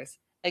downstairs."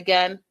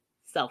 Again,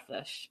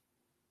 selfish.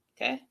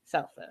 Okay,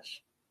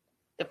 selfish.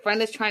 The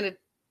friend is trying to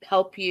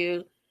help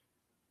you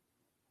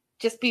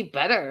just be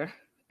better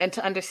and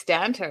to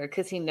understand her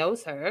because he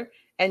knows her,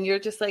 and you're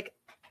just like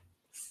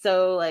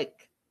so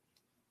like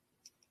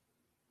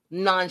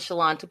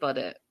nonchalant about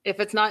it. If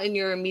it's not in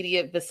your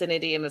immediate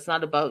vicinity and it's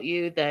not about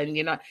you, then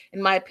you're not,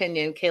 in my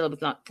opinion, Caleb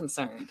is not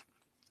concerned.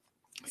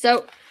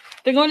 So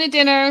they're going to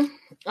dinner,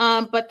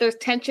 but there's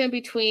tension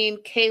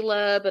between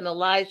Caleb and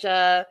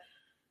Elijah.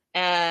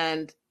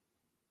 And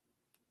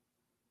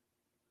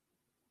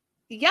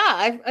yeah,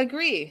 I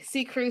agree.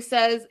 C. Cruz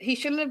says he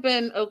shouldn't have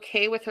been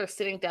okay with her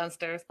sitting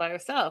downstairs by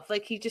herself.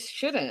 Like, he just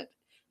shouldn't.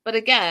 But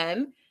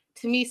again,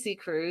 to me, C.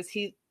 Cruz,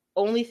 he's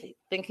only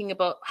thinking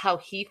about how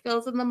he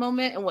feels in the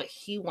moment and what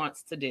he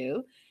wants to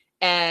do.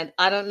 And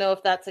I don't know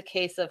if that's a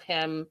case of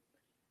him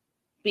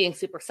being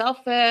super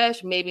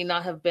selfish, maybe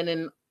not have been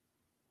in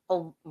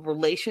a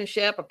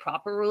relationship, a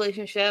proper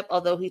relationship,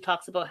 although he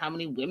talks about how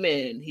many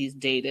women he's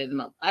dated.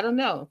 And I don't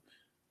know.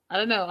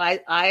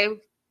 I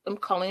am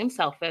calling him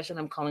selfish, and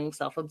I'm calling him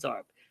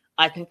self-absorbed.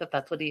 I think that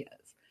that's what he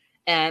is.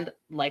 And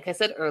like I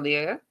said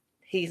earlier,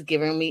 he's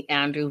giving me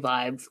Andrew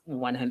vibes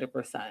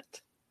 100%.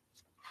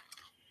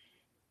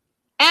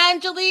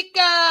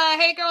 Angelica,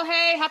 hey girl,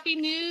 hey, happy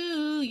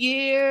new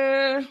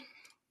year.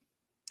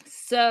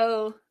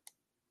 So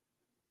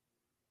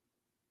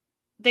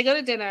they go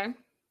to dinner.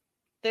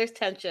 There's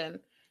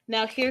tension.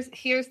 Now here's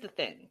the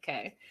thing,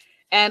 okay?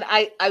 And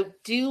I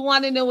do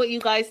want to know what you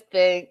guys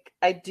think.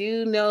 I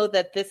do know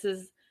that this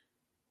is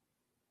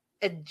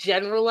a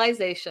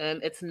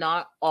generalization. It's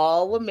not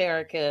all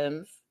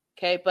Americans,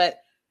 okay? But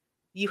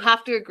you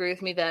have to agree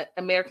with me that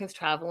Americans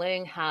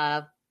traveling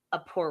have a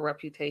poor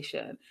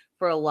reputation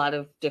for a lot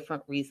of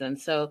different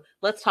reasons. So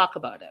let's talk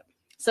about it.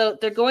 So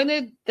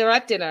they're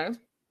at dinner,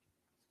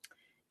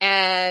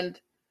 and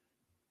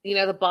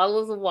the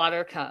bottles of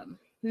water come.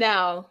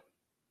 Now,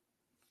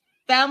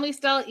 family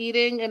style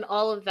eating and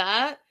all of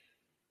that,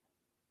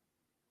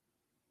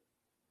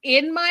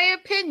 in my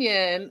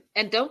opinion,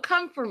 and don't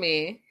come for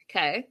me,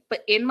 okay?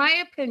 But in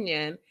my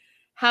opinion,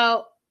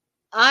 how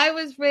I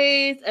was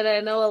raised, and I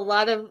know a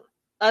lot of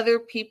other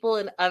people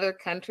in other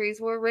countries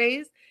were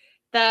raised,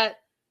 that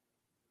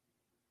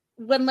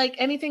when like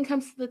anything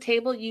comes to the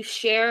table, you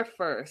share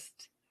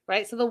first,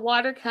 right? So the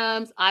water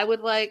comes, I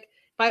would like,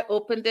 if I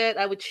opened it,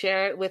 I would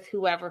share it with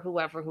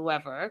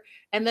whoever,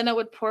 and then I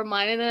would pour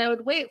mine, and then I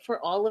would wait for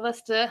all of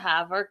us to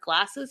have our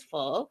glasses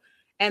full.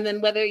 And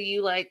then whether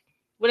you like,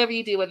 whatever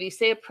you do, whether you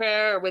say a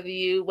prayer or whether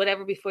you,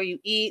 whatever before you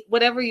eat,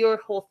 whatever your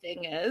whole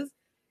thing is,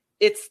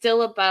 it's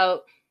still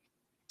about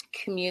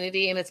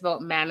community and it's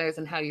about manners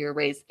and how you're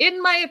raised,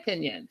 in my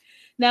opinion.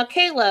 Now,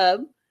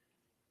 Caleb,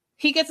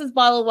 he gets his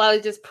bottle while he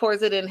just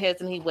pours it in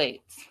his and he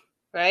waits,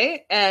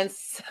 right? And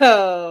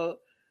so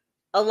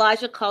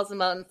Elijah calls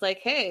him out and it's like,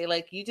 hey,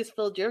 like you just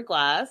filled your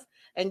glass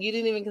and you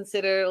didn't even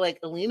consider like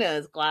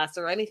Alina's glass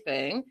or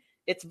anything.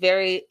 It's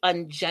very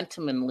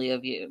ungentlemanly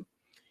of you.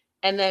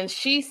 And then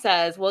she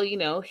says, well,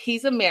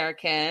 he's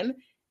American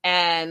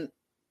and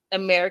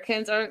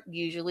Americans aren't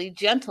usually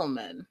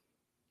gentlemen.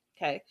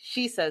 Okay.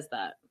 She says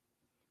that.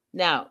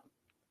 Now,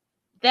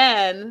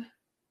 then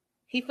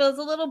he feels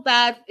a little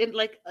bad.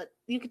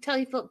 You could tell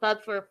he felt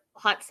bad for a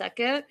hot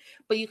second,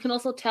 but you can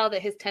also tell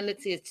that his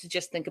tendency is to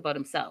just think about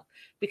himself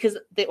because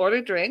they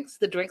order drinks.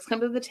 The drinks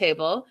come to the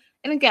table.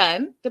 And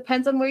again,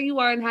 depends on where you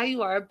are and how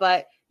you are,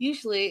 but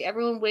usually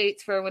everyone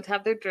waits for everyone to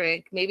have their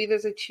drink. Maybe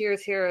there's a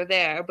cheers here or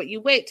there, but you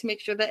wait to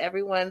make sure that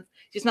everyone's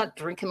just not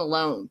drinking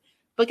alone.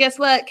 But guess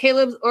what?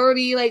 Caleb's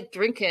already like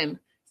drinking,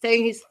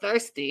 saying he's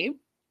thirsty.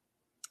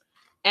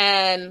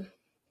 And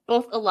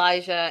both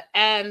Elijah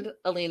and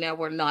Alina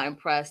were not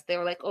impressed. They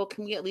were like, oh,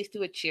 can we at least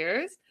do a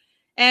cheers?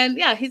 And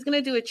yeah, he's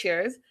going to do a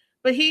cheers.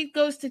 But he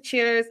goes to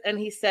cheers and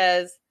he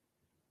says,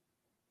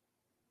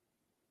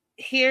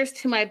 here's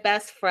to my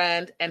best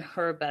friend and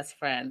her best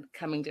friend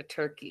coming to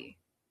Turkey.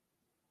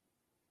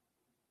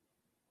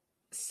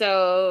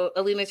 So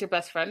Alina's your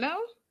best friend now?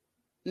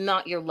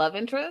 Not your love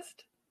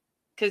interest?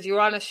 Because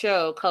you're on a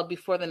show called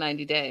Before the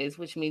 90 Days,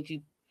 which means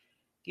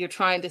you're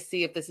trying to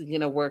see if this is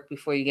going to work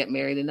before you get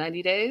married in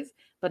 90 days.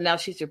 But now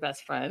she's your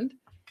best friend.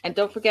 And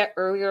don't forget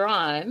earlier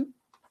on,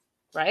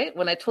 right,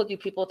 when I told you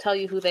people tell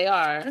you who they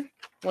are,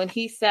 when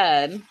he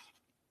said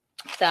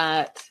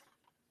that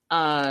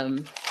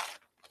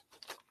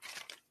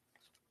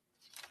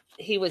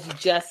he was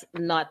just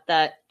not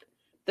that,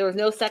 there was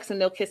no sex and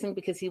no kissing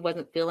because he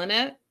wasn't feeling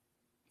it.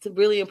 It's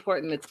really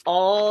important.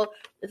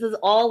 This is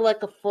all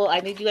like a full, I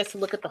need you guys to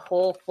look at the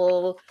whole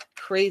full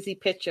crazy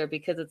picture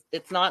because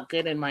it's not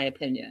good in my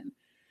opinion.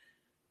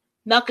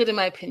 Not good in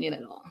my opinion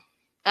at all.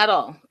 At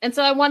all. And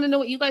so I want to know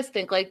what you guys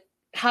think. Like,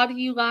 how do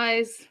you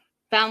guys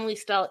family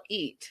style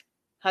eat?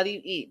 How do you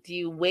eat? Do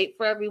you wait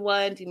for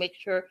everyone? Do you make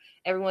sure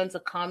everyone's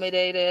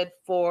accommodated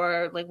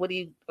for, like,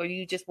 or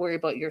you just worry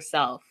about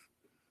yourself?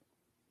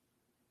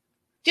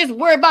 Just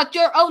worry about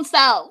your own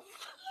self.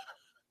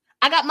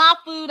 I got my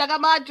food. I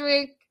got my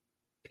drink.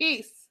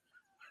 Peace.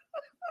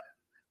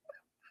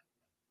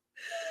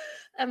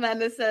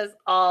 Amanda says,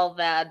 all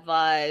bad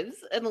vibes.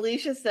 And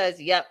Alicia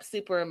says, yep,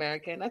 super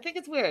American. I think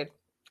it's weird.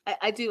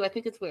 I do. I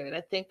think it's weird.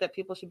 I think that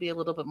people should be a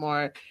little bit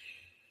more,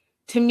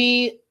 to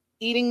me,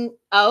 eating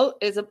out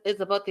is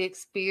about the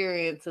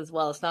experience as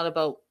well. It's not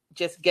about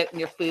just getting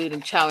your food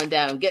and chowing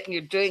down, getting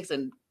your drinks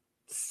and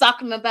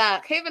sucking them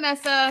back. Hey,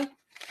 Vanessa.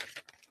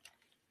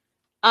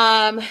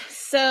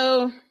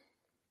 So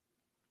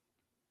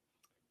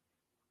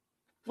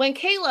when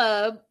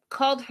Caleb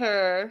called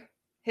her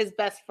his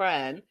best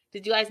friend,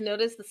 did you guys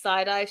notice the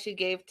side eye she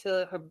gave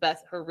to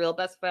her real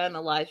best friend,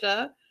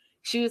 Elijah?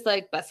 She was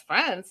like, best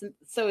friends.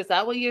 So is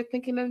that what you're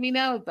thinking of me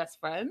now,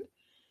 best friend?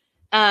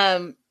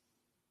 And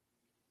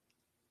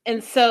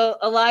so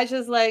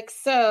Elijah's like,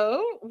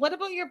 so what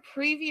about your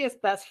previous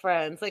best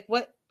friends? Like,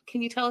 what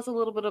can you tell us a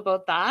little bit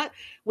about that?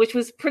 Which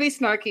was pretty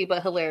snarky,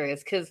 but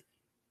hilarious because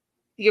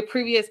your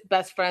previous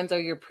best friends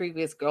are your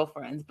previous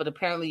girlfriends, but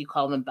apparently you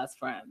call them best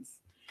friends.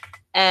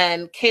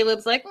 And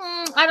Caleb's like,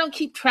 I don't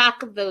keep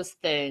track of those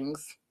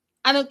things.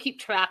 So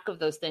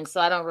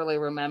I don't really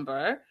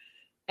remember.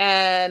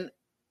 And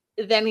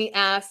then he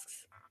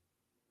asks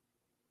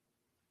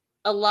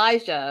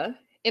Elijah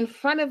in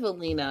front of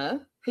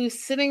Alina, who's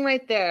sitting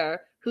right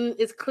there, who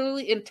is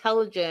clearly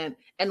intelligent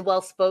and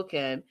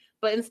well-spoken,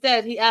 But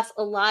instead, he asked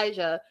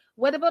Elijah,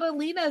 what about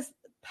Alina's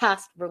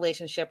past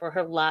relationship or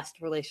her last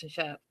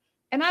relationship?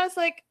 And I was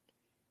like,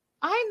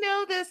 I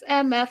know this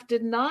MF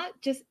did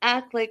not just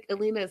act like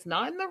Alina is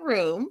not in the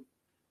room.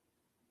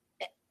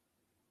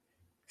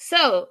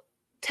 So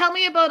tell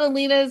me about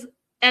Alina's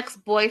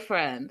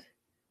ex-boyfriend.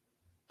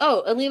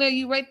 Oh, Alina, are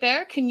you right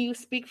there? Can you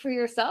speak for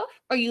yourself?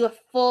 Are you a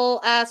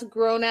full-ass,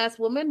 grown-ass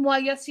woman? Why,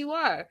 yes, you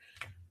are.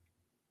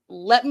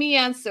 Let me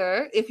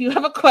answer. If you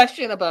have a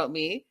question about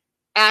me,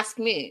 ask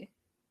me.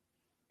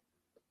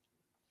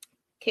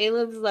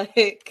 Caleb's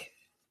like,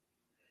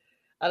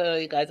 I don't know,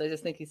 you guys. I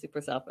just think he's super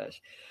selfish.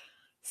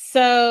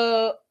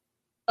 So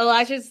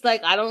Elijah's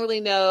like, I don't really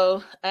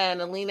know.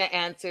 And Alina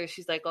answers,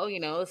 she's like, oh,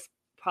 it's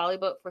probably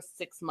about for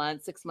 6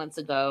 months, 6 months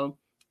ago.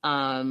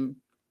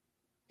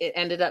 It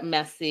ended up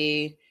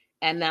messy.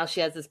 And now she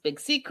has this big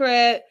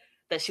secret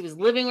that she was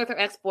living with her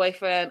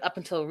ex-boyfriend up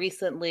until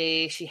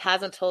recently. She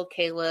hasn't told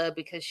Caleb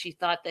because she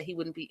thought that he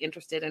wouldn't be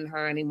interested in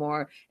her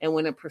anymore and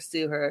wouldn't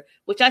pursue her,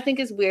 which I think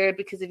is weird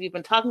because if you've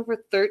been talking for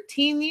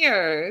 13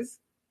 years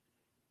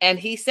and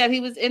he said he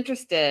was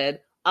interested,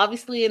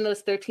 obviously in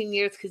those 13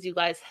 years, because you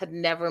guys had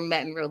never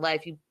met in real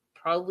life, you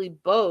probably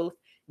both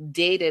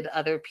dated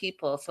other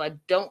people. So I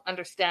don't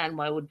understand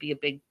why it would be a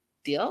big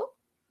deal,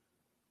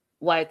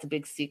 why it's a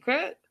big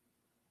secret.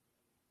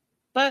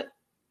 But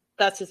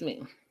that's just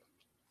me.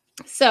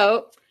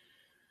 So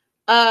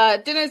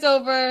dinner's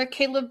over.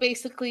 Caleb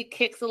basically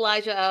kicks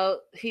Elijah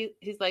out.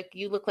 He's like,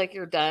 you look like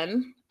you're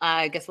done.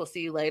 I guess we'll see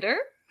you later.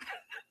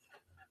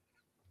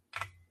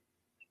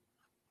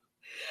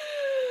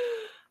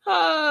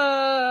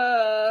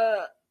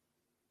 I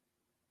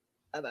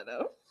don't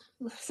know.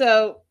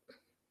 So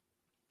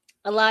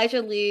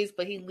Elijah leaves,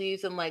 but he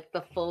leaves in like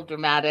the full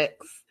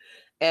dramatics.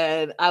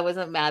 And I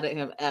wasn't mad at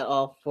him at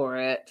all for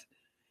it.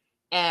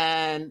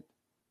 And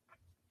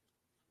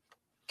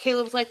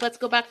Caleb's like, let's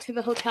go back to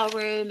the hotel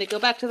room. They go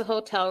back to the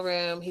hotel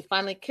room. He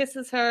finally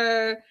kisses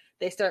her.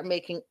 They start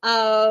making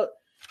out.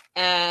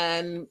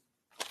 And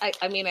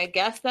I mean, I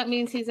guess that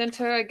means he's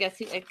into her. I guess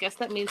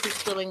that means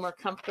he's feeling more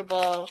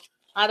comfortable.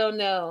 I don't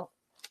know.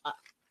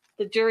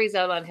 The jury's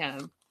out on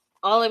him.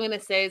 All I'm going to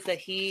say is that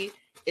he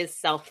is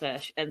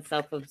selfish and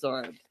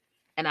self-absorbed.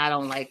 And I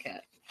don't like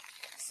it.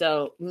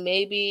 So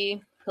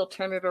maybe he'll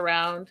turn it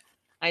around.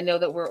 I know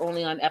that we're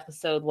only on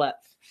episode,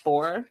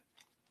 4?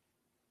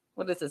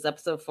 What is this,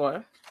 episode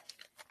 4?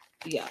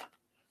 Yeah.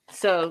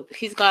 So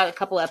he's got a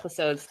couple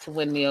episodes to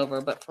win me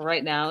over, but for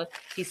right now,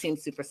 he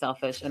seems super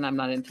selfish, and I'm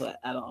not into it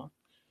at all.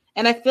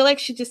 And I feel like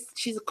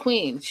she's a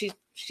queen.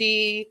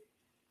 She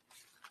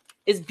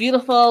is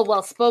beautiful,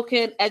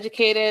 well-spoken,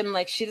 educated, and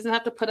like she doesn't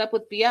have to put up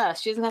with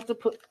BS. She doesn't have to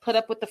put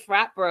up with the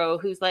frat bro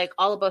who's like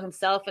all about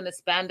himself and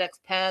his spandex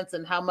pants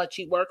and how much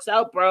he works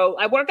out, bro.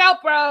 I work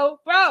out, bro.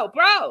 Bro,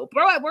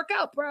 I work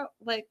out, bro.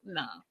 Like,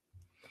 no.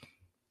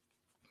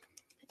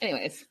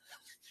 Anyways.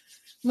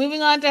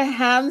 Moving on to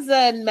Hamza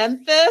and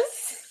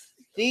Memphis.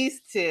 These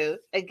two,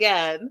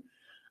 again,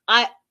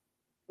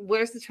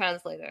 where's the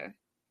translator?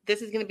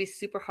 This is going to be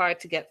super hard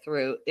to get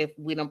through if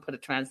we don't put a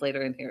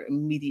translator in here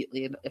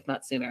immediately, if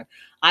not sooner.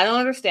 I don't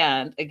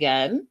understand,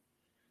 again,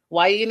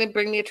 why are you going to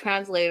bring me a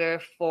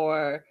translator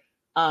for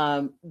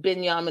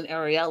Binyam and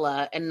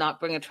Ariella and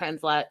not bring a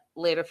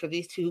translator for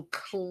these two who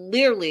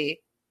clearly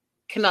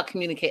cannot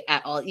communicate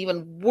at all,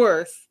 even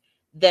worse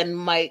than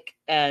Mike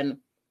and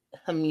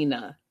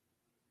Hamina.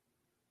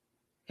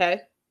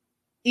 Okay?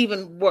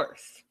 Even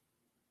worse.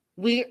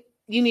 You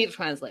need a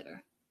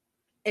translator.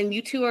 And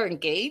you two are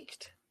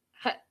engaged?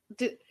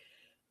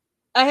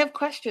 I have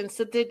questions.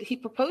 So did he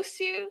propose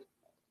to you?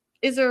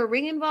 Is there a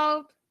ring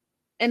involved?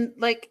 And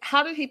like,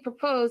 how did he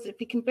propose if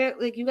he can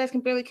barely, like, you guys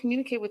can barely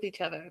communicate with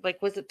each other?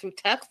 Like, was it through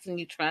text and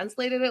you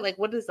translated it? Like,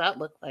 what does that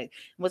look like?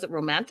 Was it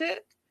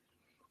romantic?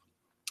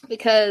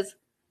 Because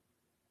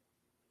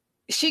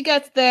she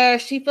gets there,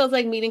 she feels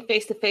like meeting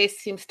face to face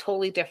seems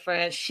totally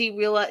different.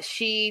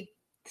 She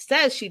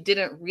says she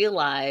didn't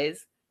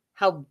realize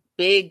how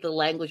big the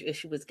language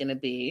issue was going to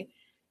be.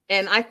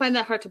 And I find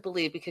that hard to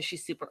believe because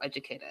she's super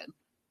educated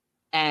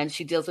and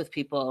she deals with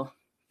people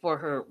for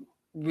her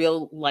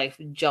real life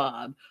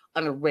job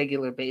on a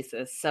regular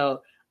basis.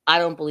 So I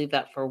don't believe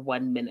that for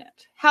 1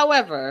 minute.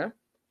 However,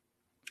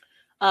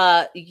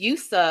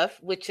 Yusuf,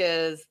 which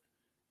is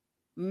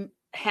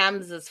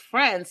Hamza's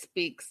friend,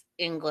 speaks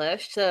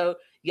English. So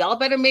y'all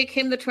better make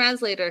him the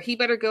translator. He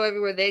better go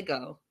everywhere they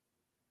go.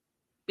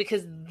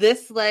 Because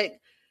this,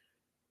 like,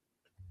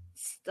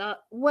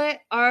 what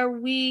are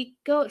we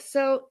go?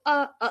 So,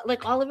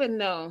 like, all of it,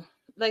 no.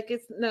 Like,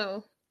 it's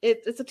no.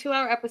 It's a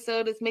 2-hour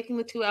episode. It's making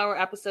the 2-hour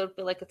episode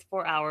feel like it's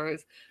 4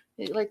 hours.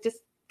 Like, just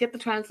get the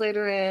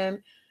translator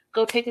in.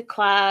 Go take a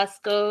class.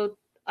 Go,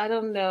 I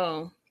don't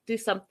know. Do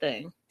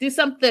something. Do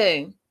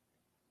something.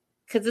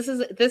 Because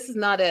this is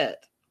not it.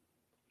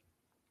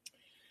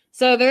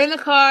 So they're in the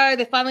car.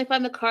 They finally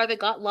find the car. They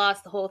got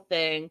lost, the whole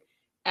thing.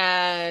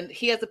 And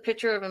he has a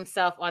picture of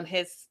himself on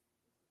his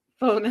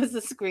phone as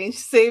a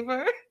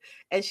screensaver,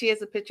 and she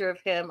has a picture of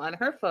him on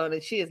her phone,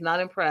 and she is not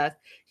impressed.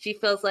 She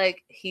feels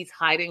like he's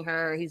hiding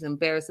her. He's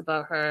embarrassed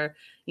about her.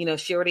 You know,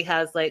 she already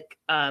has like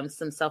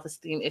some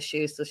self-esteem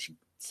issues,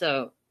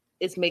 so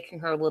it's making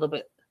her a little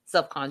bit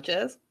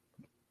self-conscious.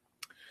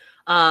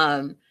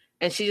 And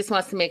she just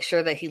wants to make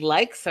sure that he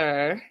likes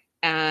her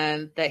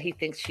and that he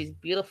thinks she's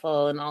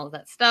beautiful and all of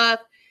that stuff.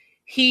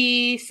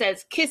 He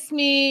says, "Kiss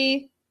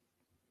me."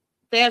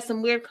 They have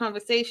some weird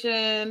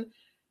conversation.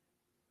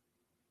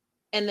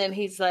 And then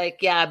he's like,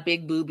 "Yeah,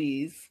 big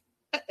boobies."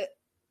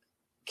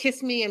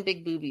 Kiss me and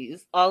big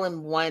boobies all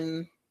in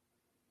one.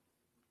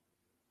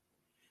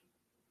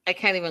 I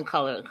can't even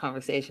call it a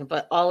conversation,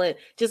 but all it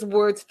just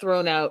words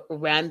thrown out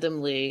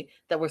randomly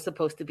that were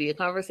supposed to be a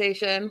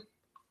conversation.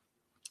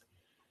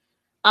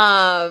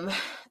 And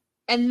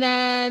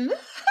then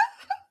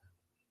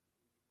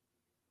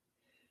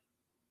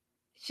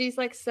she's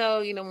like,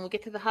 "So, you know, when we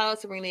get to the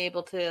house, we're gonna be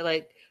able to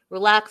like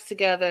relax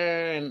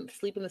together and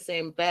sleep in the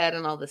same bed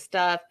and all this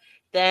stuff."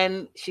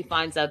 Then she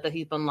finds out that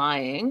he's been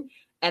lying,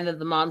 and then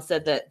the mom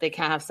said that they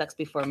can't have sex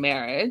before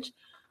marriage.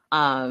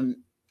 And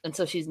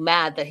so she's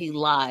mad that he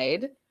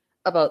lied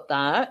about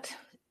that,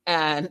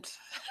 and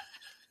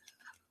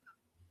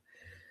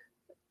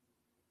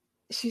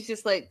she's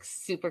just like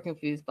super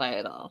confused by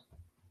it all.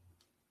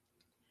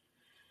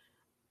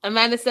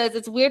 Amanda says,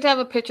 "It's weird to have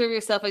a picture of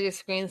yourself as your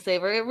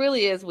screensaver." It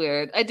really is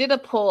weird. I did a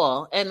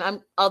poll,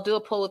 and I'll do a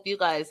poll with you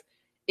guys.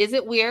 Is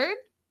it weird?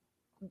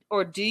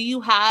 Or do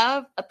you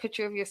have a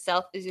picture of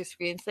yourself as your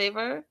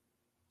screensaver?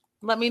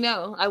 Let me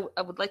know.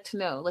 I would like to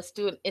know. Let's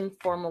do an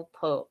informal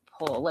poll.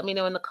 Let me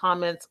know in the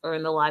comments or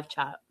in the live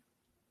chat.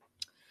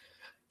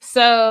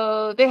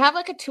 So they have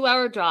like a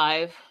 2-hour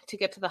drive to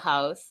get to the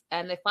house,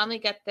 and they finally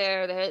get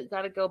there. They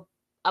got to go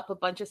up a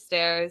bunch of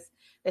stairs.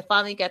 They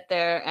finally get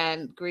there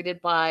and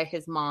greeted by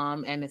his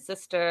mom and his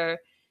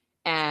sister,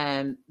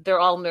 and they're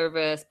all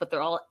nervous, but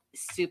they're all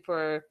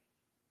super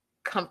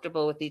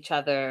comfortable with each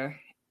other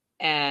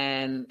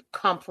and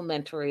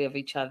complimentary of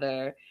each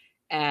other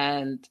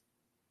and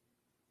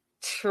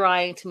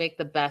trying to make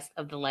the best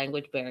of the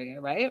language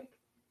barrier, right?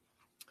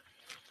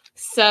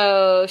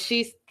 So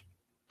she's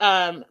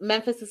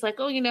Memphis is like,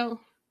 "Oh, you know,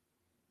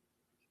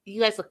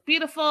 you guys look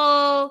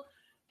beautiful."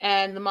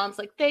 And the mom's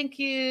like, "Thank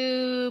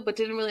you," but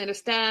didn't really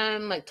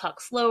understand, like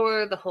talk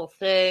slower, the whole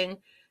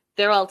thing.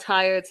 They're all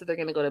tired, so they're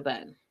going to go to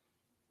bed.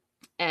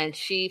 And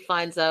she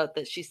finds out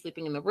that she's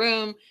sleeping in the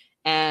room,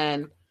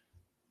 and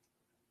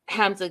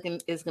Hamza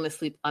is going to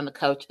sleep on the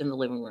couch in the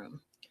living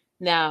room.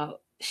 Now,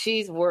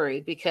 she's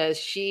worried because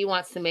she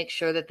wants to make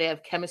sure that they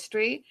have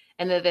chemistry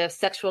and that they have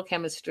sexual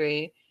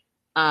chemistry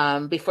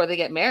before they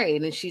get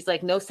married. And she's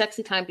like, "No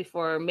sexy time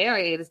before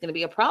married is going to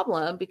be a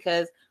problem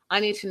because I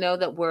need to know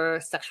that we're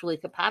sexually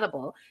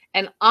compatible."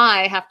 And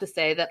I have to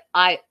say that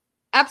I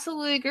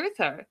absolutely agree with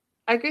her.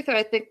 I agree with her.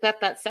 I think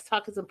that sex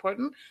talk is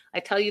important. I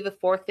tell you the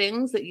 4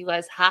 things that you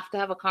guys have to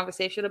have a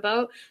conversation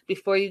about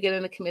before you get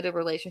in a committed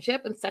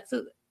relationship, and sex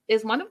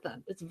is one of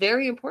them. It's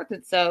very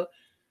important. So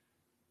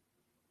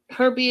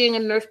her being a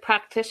nurse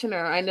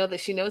practitioner, I know that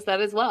she knows that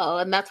as well.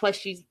 And that's why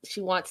she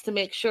wants to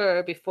make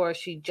sure before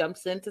she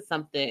jumps into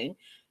something,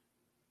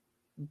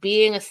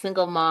 being a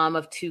single mom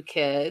of 2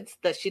 kids,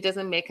 that she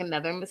doesn't make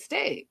another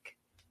mistake.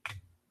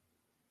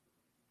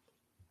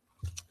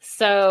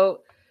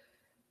 So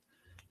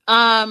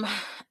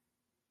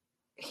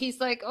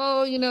he's like,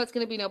 "Oh, you know, it's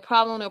going to be no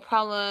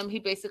problem. He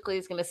basically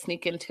is going to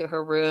sneak into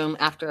her room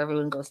after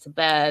everyone goes to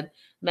bed.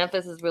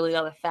 Memphis is really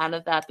not a fan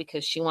of that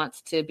because she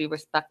wants to be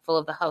respectful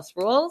of the house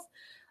rules,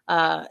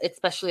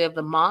 especially of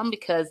the mom,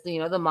 because, you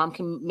know, the mom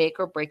can make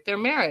or break their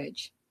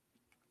marriage.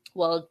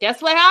 Well,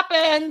 guess what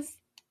happens?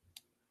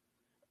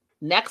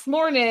 Next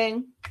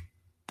morning,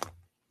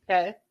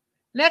 the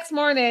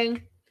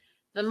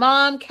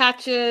mom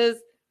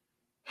catches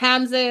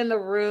Hamza in the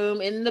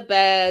room, in the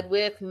bed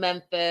with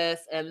Memphis,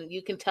 and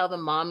you can tell the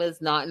mom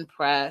is not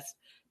impressed.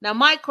 Now,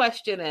 my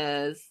question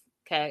is,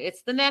 okay,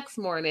 it's the next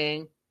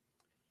morning.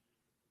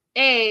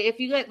 If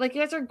you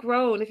guys are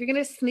grown, if you're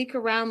gonna sneak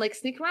around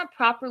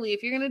properly.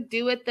 If you're gonna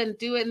do it, then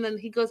do it. And then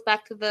he goes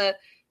back to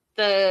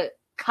the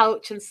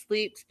couch and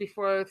sleeps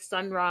before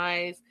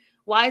sunrise.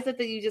 Why is it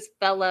that you just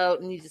fell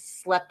out and you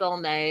just slept all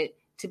night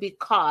to be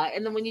caught?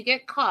 And then when you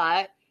get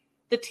caught,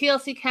 the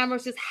TLC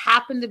cameras just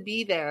happen to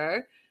be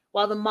there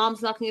while the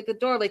mom's knocking at the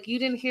door. Like, you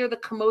didn't hear the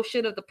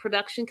commotion of the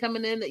production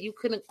coming in, that you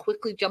couldn't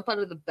quickly jump out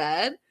of the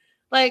bed?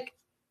 Like,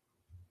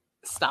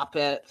 stop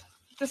it.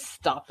 Just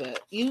stop it.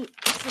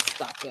 Just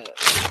stop it.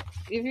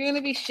 If you're going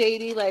to be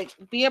shady, like,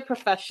 be a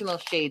professional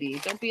shady.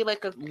 Don't be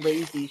like a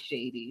lazy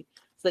shady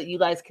so that you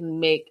guys can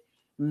make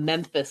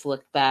Memphis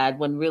look bad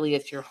when really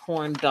it's your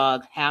horn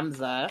dog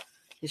Hamza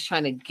who's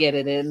trying to get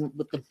it in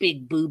with the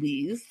big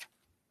boobies.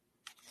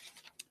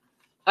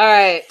 All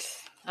right.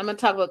 I'm going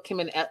to talk about Kim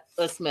and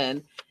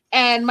Usman.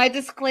 And my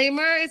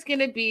disclaimer is going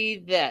to be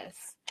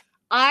this.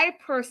 I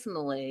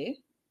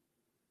personally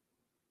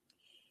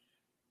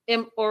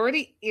am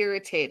already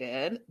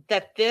irritated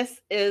that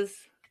this is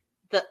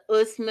the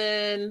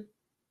Usman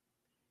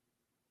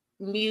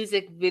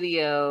music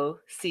video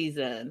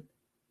season.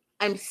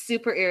 I'm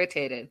super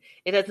irritated.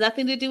 It has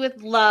nothing to do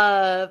with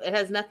love. It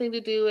has nothing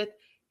to do with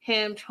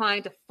him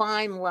trying to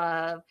find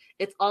love.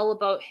 It's all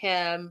about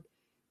him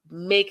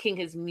making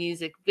his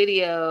music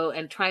video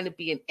and trying to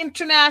be an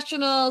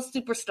international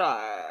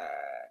superstar.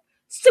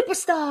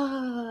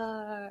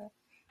 Superstar.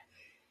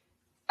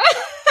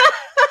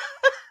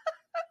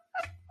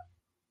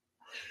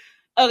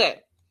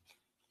 Okay.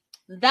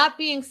 That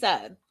being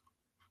said,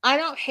 I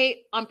don't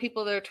hate on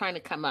people that are trying to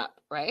come up,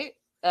 right?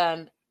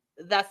 And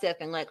that's the other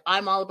thing. Like,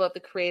 I'm all about the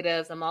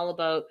creatives. I'm all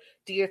about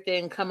do your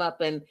thing, come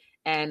up and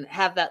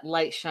have that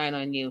light shine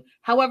on you.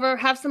 However,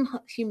 have some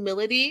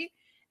humility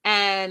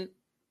and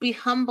be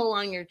humble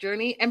on your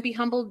journey, and be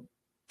humble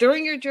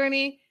during your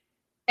journey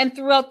and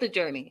throughout the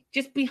journey.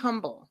 Just be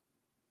humble.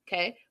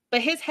 Okay.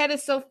 But his head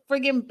is so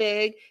friggin'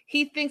 big.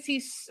 He thinks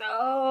he's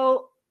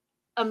so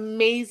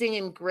amazing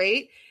and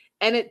great.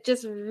 And it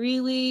just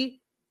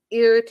really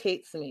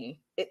irritates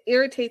me. It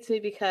irritates me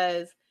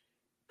because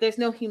there's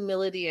no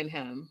humility in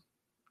him.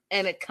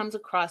 And it comes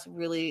across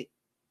really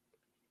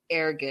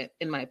arrogant,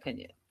 in my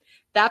opinion.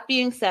 That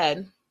being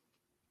said,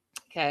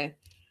 okay,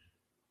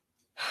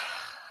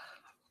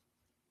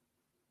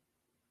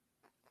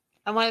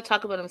 I want to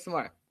talk about him some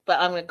more, but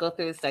I'm going to go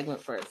through this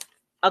segment first.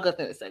 I'll go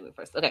through this segment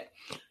first. Okay.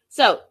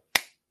 So,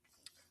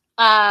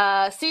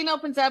 scene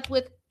opens up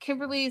with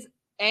Kimberly's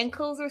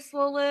ankles are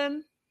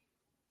swollen.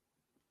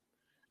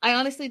 I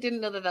honestly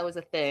didn't know that was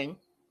a thing.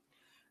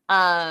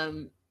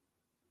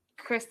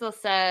 Crystal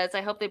says,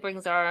 I hope they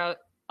bring Zara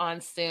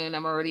on soon.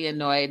 I'm already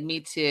annoyed. Me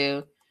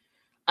too.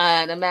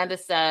 And Amanda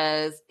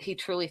says he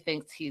truly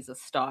thinks he's a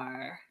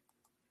star.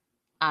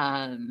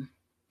 All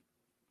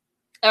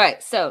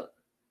right. So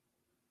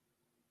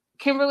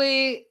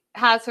Kimberly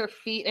has her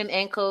feet and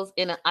ankles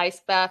in an ice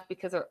bath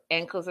because her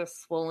ankles are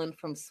swollen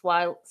from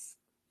swollen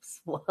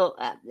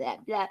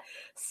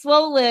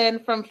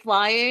from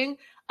flying.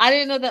 I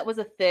didn't know that was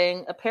a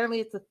thing. Apparently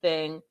it's a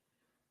thing.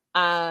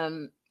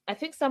 I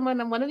think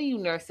one of you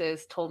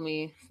nurses told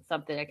me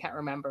something. I can't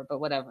remember, but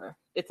whatever.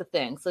 It's a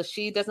thing. So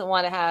she doesn't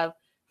want to have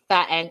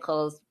fat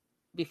ankles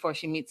before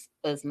she meets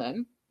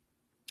Usman.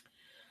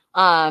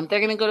 They're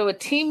going to go to a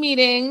team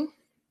meeting.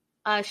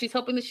 She's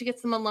hoping that she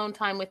gets some alone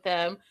time with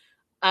them,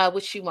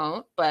 which she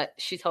won't, but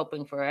she's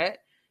hoping for it.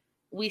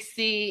 We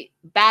see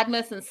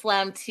Badmus and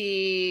Slam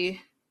T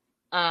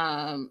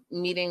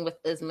meeting with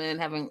Usman,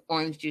 having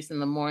orange juice in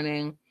the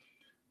morning.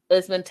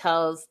 Usman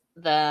tells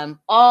them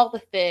all the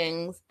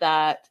things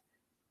that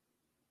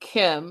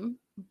Kim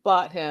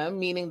bought him,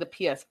 meaning the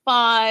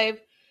PS5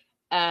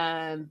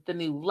 and the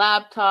new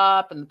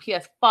laptop and the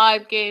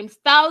PS5 games,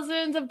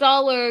 thousands of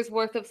dollars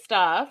worth of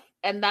stuff.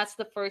 And that's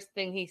the first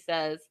thing he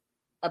says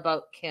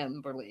about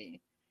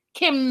Kimberly.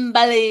 And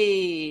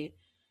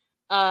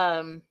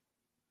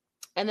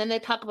then they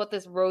talk about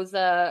this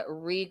Rosa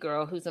Ree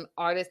girl who's an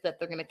artist that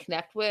they're going to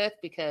connect with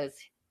because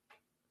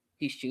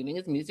he's shooting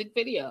his music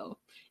video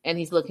and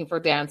he's looking for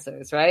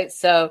dancers, right?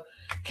 So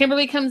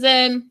Kimberly comes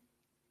in,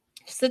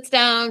 sits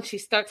down, she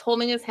starts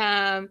holding his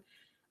hand.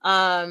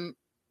 The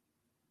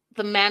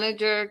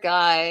manager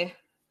guy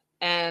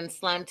and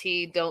Slam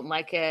T don't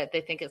like it. They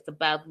think it's a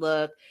bad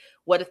look.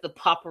 What if the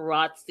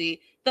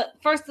paparazzi?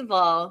 First of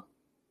all,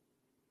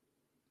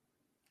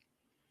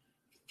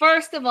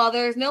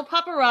 there's no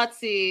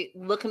paparazzi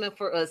looking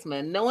for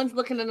Usman. No one's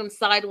looking at him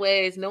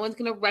sideways. No one's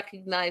going to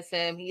recognize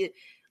him.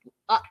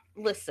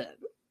 Listen,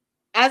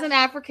 as an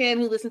African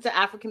who listens to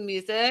African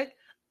music,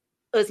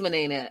 Usman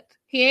ain't it.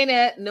 He ain't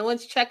it. No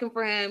one's checking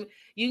for him.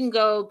 You can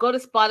go to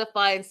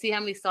Spotify and see how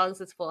many songs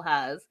this fool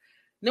has.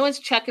 No one's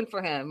checking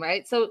for him,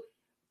 right? So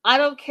I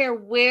don't care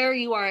where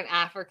you are in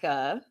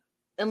Africa,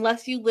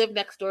 unless you live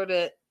next door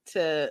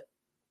to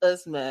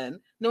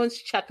Usman, no one's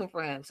checking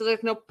for him. So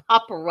there's no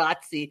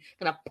paparazzi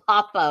gonna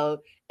pop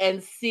out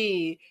and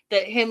see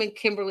that him and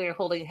Kimberly are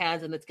holding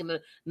hands, and it's gonna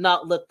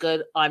not look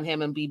good on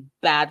him and be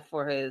bad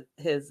for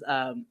his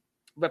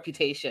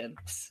reputation.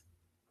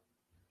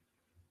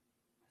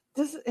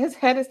 His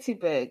head is too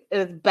big.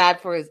 It's bad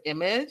for his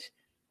image.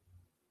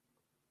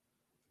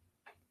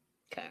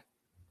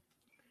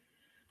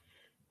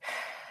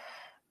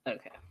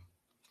 Okay.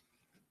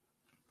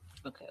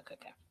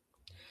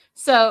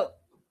 So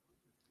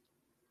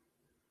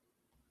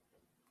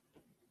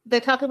they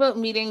talk about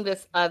meeting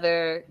this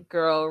other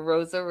girl,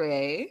 Rosa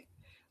Ree,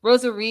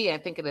 I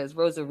think it is,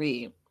 Rosa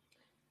Ree.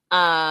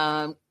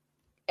 And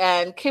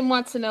Kim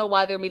wants to know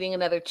why they're meeting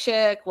another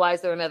chick. Why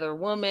is there another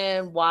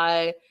woman?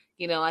 Why,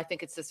 I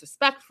think it's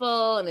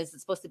disrespectful. And is it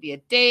supposed to be a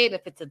date?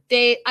 If it's a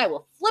date, I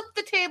will flip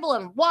the table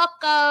and walk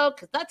out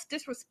because that's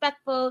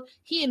disrespectful.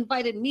 He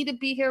invited me to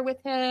be here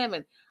with him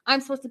and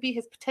I'm supposed to be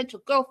his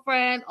potential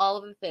girlfriend, all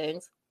of the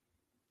things.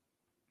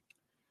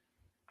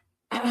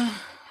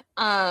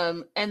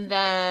 And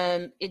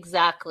then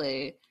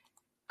exactly.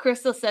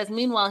 Crystal says,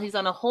 meanwhile, he's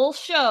on a whole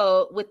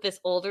show with this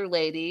older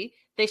lady.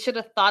 They should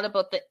have thought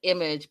about the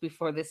image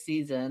before the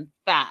season.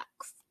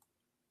 Facts.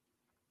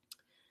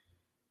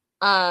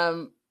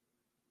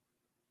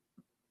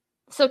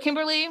 So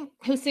Kimberly,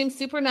 who seems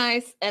super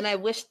nice, and I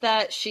wish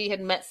that she had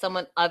met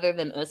someone other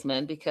than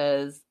Usman,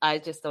 because I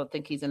just don't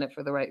think he's in it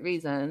for the right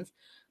reasons.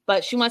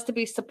 But she wants to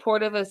be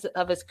supportive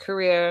of his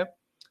career,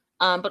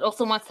 but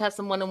also wants to have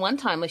some one-on-one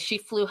time. Like, she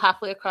flew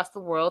halfway across the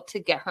world to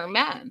get her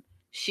man.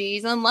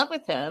 She's in love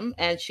with him,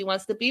 and she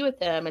wants to be with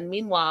him. And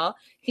meanwhile,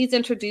 he's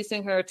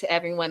introducing her to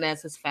everyone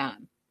as his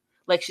fan.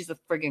 Like she's a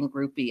friggin'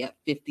 groupie at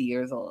 50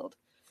 years old.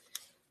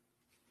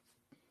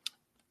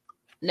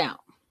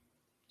 Now,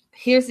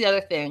 here's the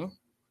other thing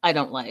I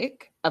don't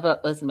like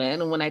about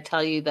Usman. And when I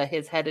tell you that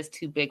his head is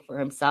too big for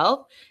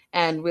himself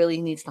and really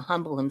needs to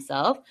humble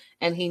himself,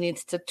 and he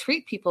needs to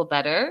treat people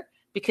better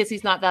because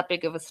he's not that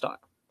big of a star.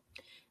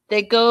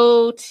 They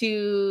go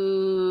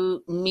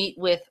to meet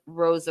with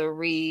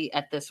Rosary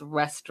at this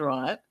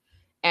restaurant,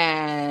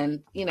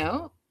 and, you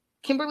know,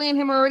 Kimberly and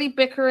him are already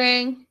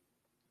bickering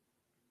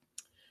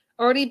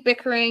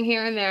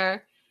here and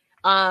there.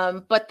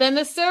 But then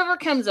the server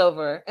comes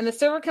over, and the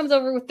server comes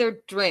over with their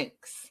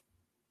drinks.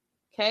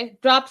 Okay,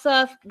 drops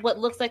off what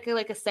looks like a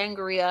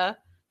sangria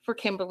for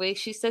Kimberly.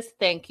 She says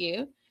thank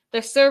you.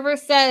 The server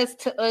says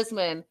to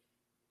Usman,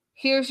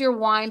 "Here's your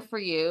wine for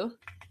you."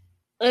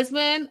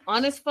 Usman,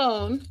 on his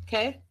phone,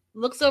 okay,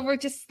 looks over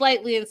just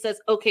slightly and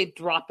says, "Okay,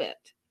 drop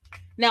it."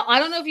 Now, I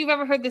don't know if you've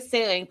ever heard this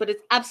saying, but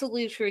it's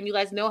absolutely true, and you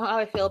guys know how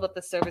I feel about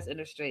the service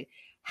industry.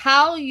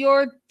 How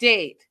your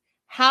date,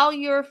 how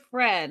your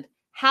friend,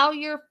 how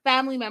your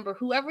family member,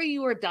 whoever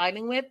you are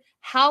dining with,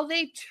 how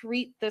they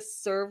treat the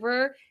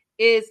server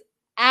is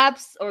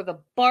or the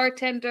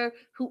bartender,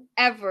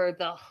 whoever,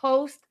 the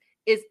host,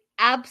 is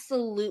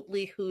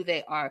absolutely who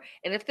they are.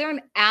 And if they're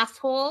an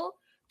asshole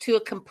to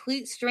a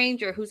complete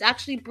stranger who's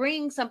actually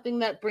bringing something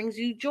that brings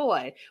you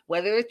joy,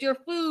 whether it's your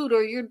food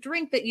or your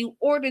drink that you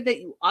ordered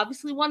that you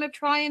obviously want to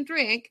try and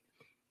drink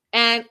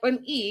and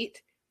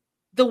eat,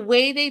 the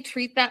way they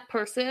treat that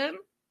person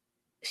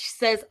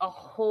says a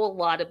whole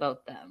lot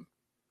about them.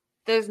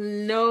 There's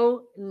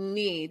no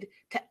need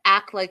to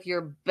act like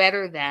you're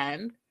better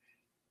than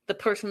the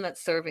person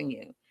that's serving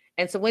you.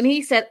 And so when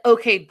he said,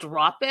 "Okay,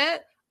 drop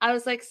it," I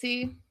was like,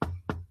 see,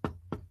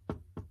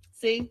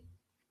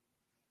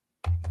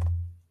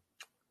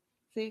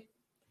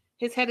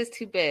 his head is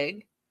too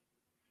big.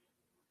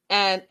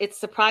 And it's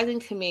surprising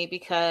to me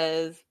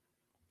because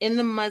in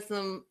the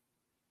Muslim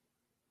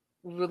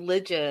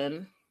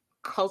religion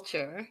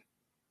culture,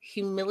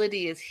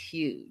 humility is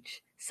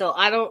huge. So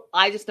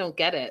I just don't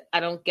get it.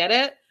 I don't get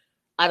it.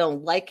 I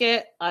don't like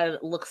it.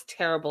 It looks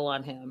terrible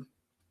on him.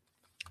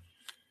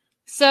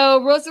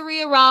 So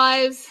Rosary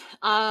arrives.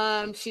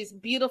 She's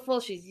beautiful.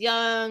 She's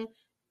young.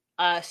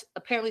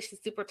 Apparently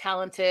she's super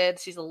talented.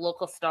 She's a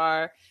local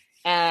star.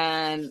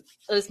 And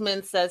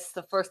Usman says,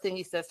 the first thing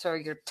he says to her,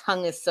 "Your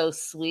tongue is so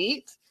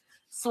sweet.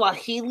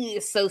 Swahili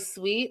is so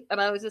sweet." And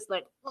I was just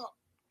like,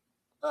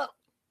 oh.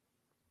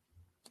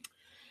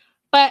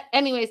 But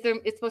anyways,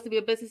 it's supposed to be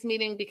a business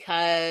meeting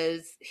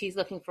because he's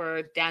looking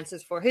for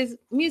dancers for his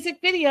music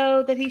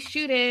video that he's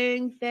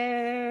shooting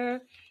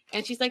there.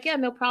 And she's like, "Yeah,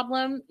 no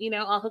problem. You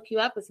know, I'll hook you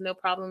up. It's no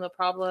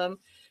problem.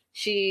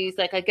 She's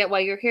like, "I get why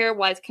you're here.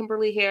 Why is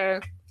Kimberly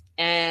here?"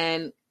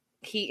 And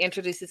he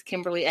introduces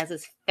Kimberly as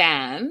his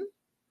fan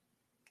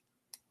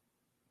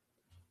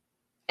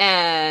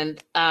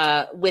and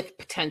with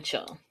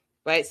potential,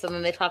 right? So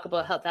then they talk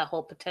about how that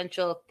whole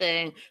potential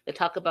thing. They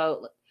talk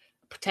about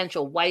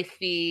potential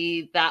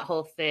wifey, that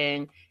whole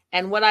thing.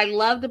 And what I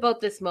loved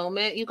about this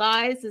moment, you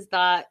guys, is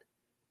that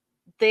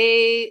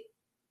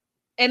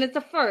and it's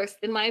a first,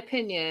 in my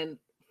opinion,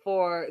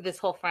 for this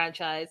whole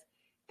franchise,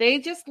 they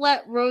just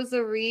let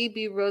Rosary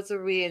be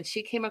Rosary, and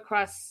she came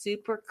across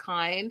super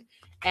kind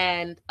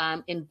and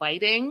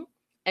inviting,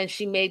 and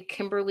she made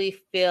Kimberly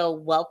feel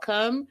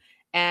welcome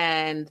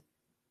and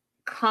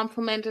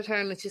complimented her,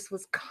 and it just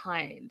was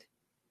kind.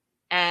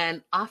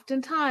 And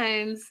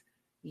oftentimes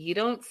you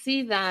don't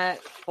see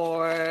that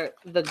for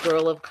the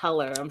girl of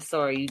color. I'm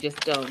sorry, you just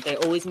don't. They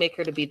always make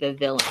her to be the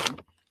villain.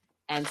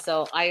 And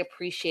so I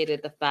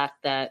appreciated the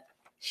fact that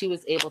she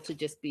was able to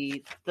just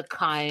be the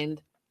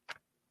kind,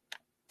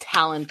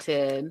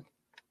 talented,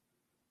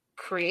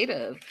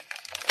 creative.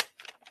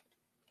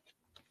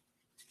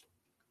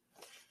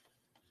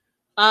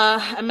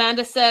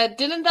 Amanda said,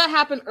 "Didn't that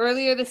happen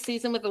earlier this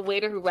season with a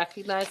waiter who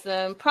recognized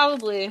them?"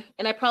 Probably.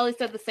 And I probably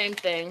said the same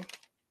thing.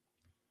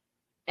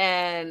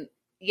 And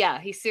yeah,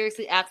 he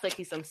seriously acts like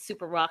he's some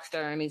super rock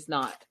star, and he's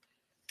not.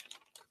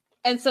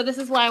 And so this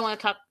is why I want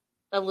to talk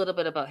a little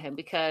bit about him,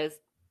 because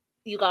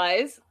you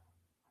guys,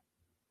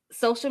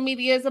 social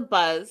media is a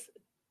buzz,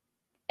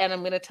 and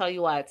I'm going to tell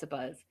you why it's a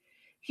buzz.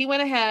 He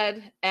went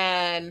ahead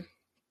and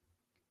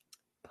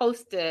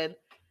posted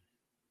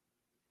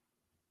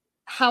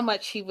how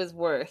much he was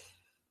worth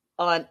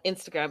on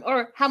Instagram,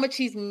 or how much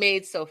he's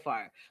made so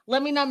far.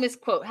 Let me not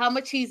misquote how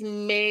much he's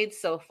made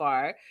so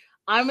far.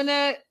 I'm going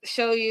to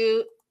show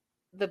you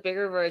the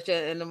bigger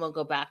version, and then we'll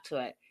go back to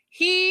it.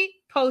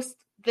 He posted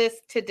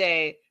this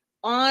today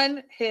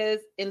on his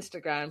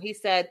Instagram. He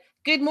said,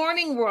 "Good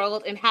morning,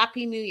 world, and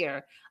Happy New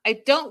Year. I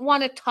don't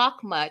want to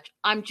talk much.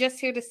 I'm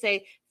just here to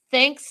say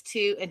thanks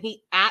to, and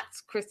he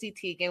ats Chrissy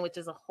Teigen, which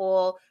is a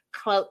whole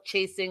clout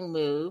chasing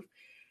move.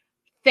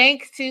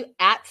 Thanks to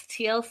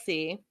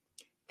 @TLC,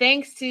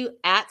 thanks to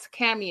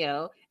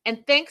 @Cameo,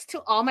 and thanks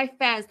to all my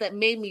fans that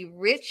made me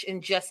rich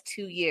in just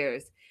 2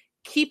 years.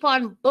 Keep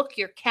on, book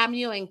your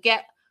Cameo and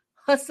get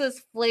Hussa's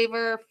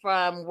flavor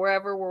from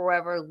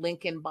wherever,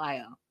 link in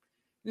bio.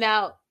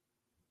 Now,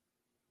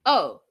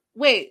 oh,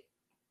 wait,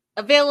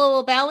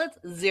 available balance,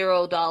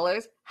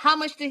 $0. How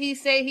much did he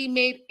say he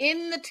made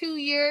in the 2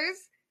 years?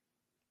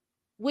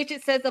 Which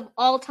it says of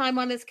all time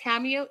on his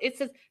Cameo, it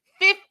says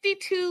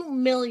 52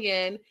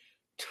 million,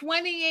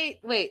 28,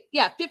 wait,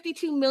 yeah,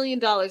 $52 million.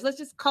 Let's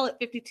just call it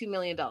 $52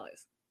 million.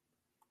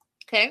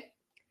 Okay.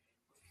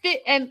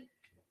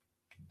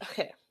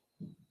 Okay.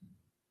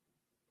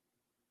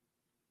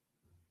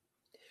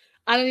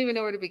 I don't even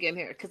know where to begin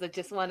here because I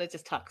just want to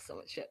just talk so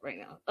much shit right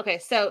now. Okay.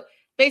 So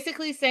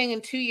basically saying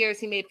in 2 years,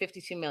 he made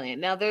 52 million.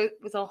 Now there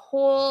was a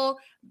whole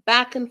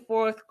back and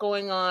forth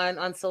going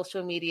on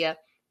social media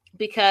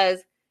because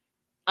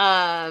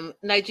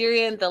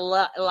Nigerian, the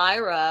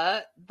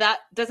Lyra, that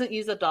doesn't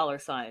use a dollar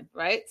sign,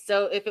 right?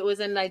 So if it was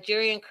in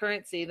Nigerian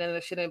currency, then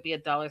there shouldn't be a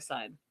dollar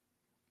sign.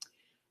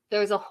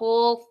 There's a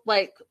whole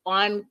like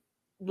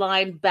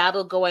online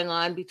battle going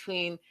on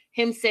between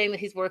him saying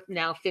that he's worth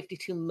now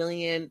 $52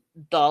 million,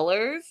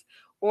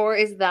 or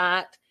is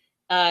that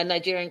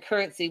Nigerian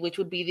currency, which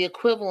would be the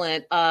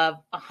equivalent of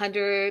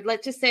 100,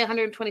 let's just say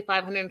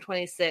 125,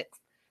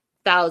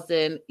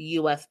 126,000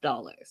 US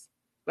dollars,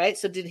 right?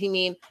 So did he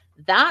mean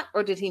that,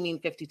 or did he mean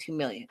 52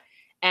 million?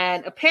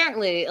 And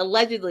apparently,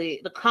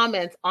 allegedly, the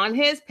comments on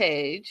his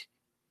page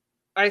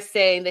are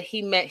saying that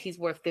he meant he's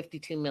worth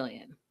 52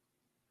 million.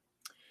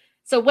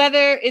 So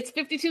whether it's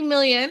 52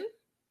 million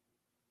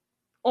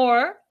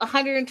or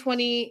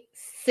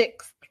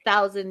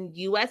 126,000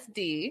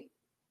 USD,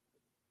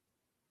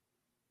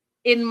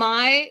 in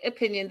my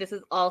opinion, this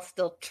is all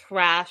still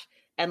trash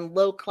and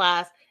low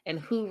class, and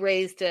who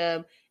raised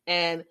him.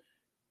 And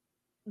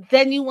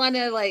then you want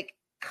to like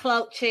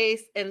clout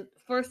chase and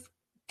first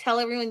tell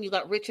everyone you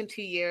got rich in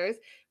 2 years.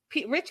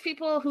 Rich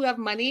people who have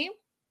money,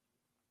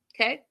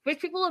 okay? Rich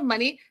people with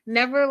money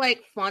never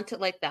like flaunt it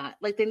like that.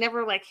 Like they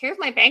never like, here's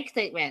my bank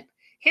statement.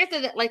 Here's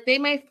the, like they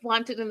might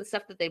flaunt it in the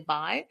stuff that they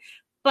buy,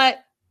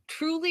 but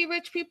truly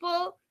rich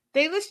people,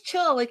 they just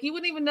chill. Like you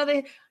wouldn't even know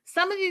they,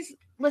 some of these,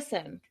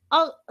 listen,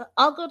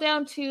 I'll go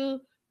down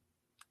to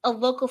a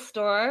local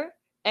store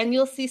and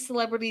you'll see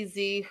Celebrity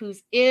Z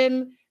who's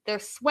in their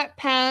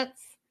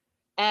sweatpants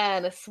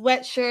and a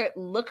sweatshirt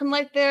looking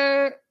like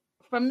they're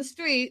from the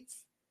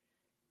streets,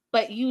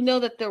 but you know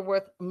that they're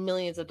worth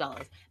millions of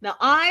dollars. Now,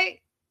 I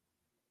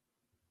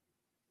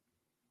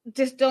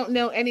just don't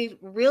know any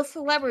real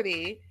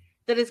celebrity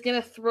that is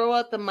going to throw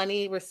out the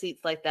money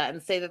receipts like that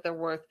and say that they're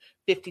worth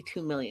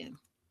 52 million.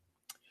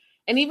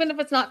 And even if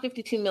it's not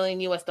 52 million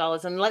US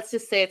dollars, and let's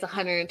just say it's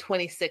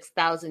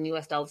 126,000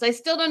 US dollars, I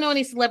still don't know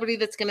any celebrity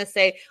that's going to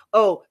say,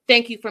 oh,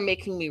 thank you for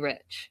making me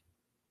rich.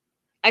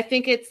 I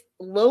think it's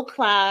low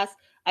class.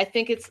 I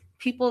think it's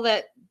people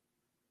that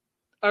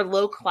are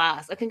low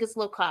class. I think it's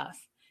low class.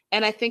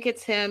 And I think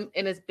it's him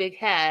in his big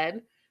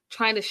head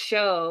trying to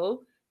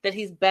show that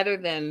he's better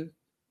than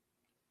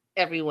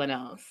everyone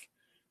else.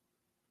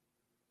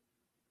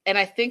 And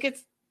I think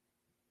it's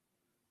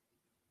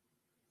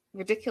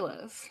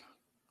ridiculous.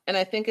 And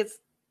I think it's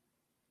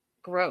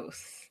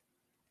gross.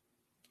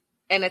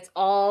 And it's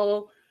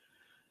all,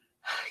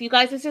 you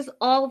guys, it's just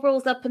all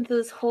rolls up into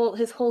his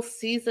whole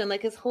season.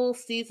 Like his whole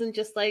season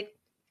just like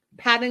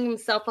patting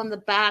himself on the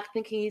back,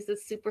 thinking he's a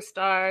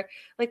superstar.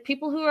 Like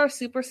people who are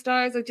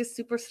superstars are just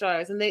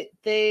superstars. And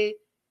they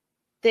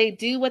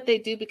do what they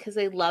do because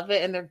they love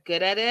it and they're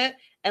good at it.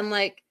 And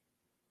like,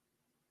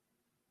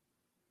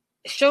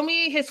 show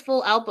me his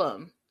full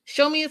album.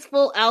 Show me his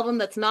full album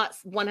that's not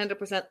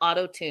 100%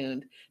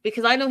 auto-tuned,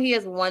 because I know he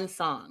has one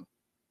song.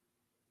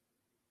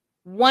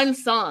 One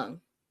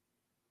song.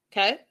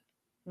 Okay?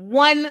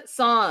 One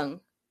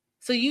song.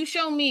 So you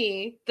show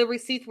me the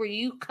receipts where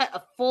you cut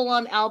a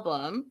full-on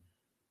album.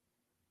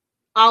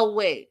 I'll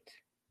wait.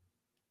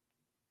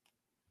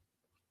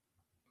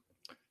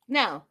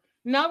 Now,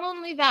 not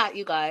only that,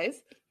 you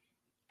guys.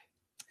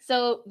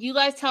 So you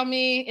guys tell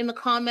me in the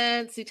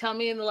comments, you tell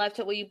me in the live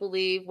chat what you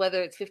believe,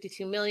 whether it's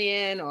 52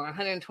 million or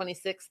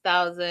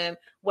 126,000,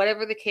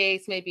 whatever the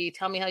case may be.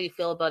 Tell me how you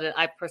feel about it.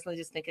 I personally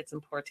just think it's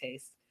in poor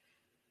taste.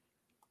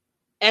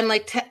 And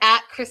like to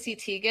Chrissy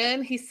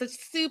Teigen, he's such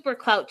super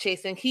clout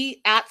chasing.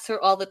 He ats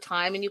her all the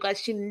time. And you guys,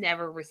 she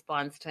never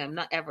responds to him.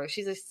 Not ever.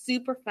 She's a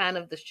super fan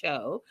of the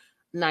show,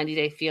 90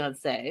 Day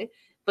Fiancé.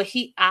 But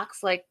he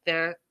acts like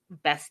they're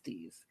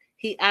besties.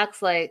 He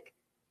acts like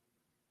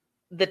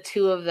the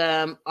two of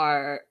them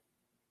are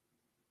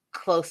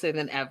closer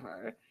than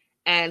ever.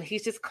 And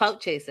he's just clout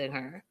chasing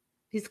her.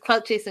 He's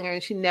clout chasing her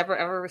and she never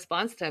ever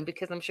responds to him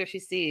because I'm sure she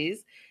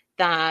sees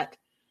that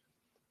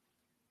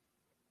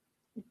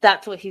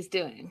that's what he's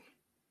doing.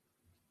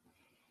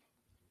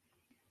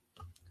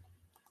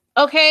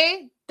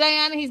 Okay,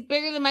 Diana, he's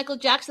bigger than Michael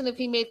Jackson if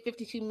he made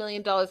 $52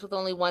 million with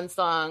only one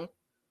song.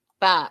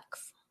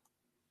 Facts.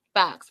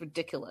 Facts.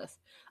 Ridiculous.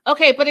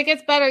 Okay, but it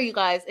gets better, you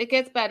guys. It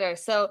gets better.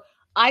 So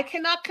I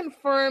cannot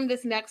confirm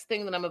this next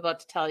thing that I'm about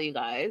to tell you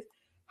guys.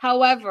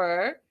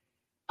 However,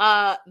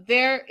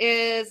 there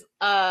is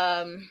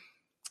an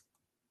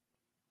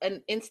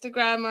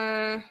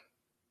Instagrammer,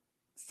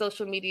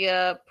 social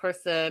media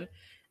person,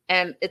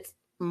 and it's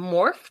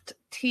Morphed,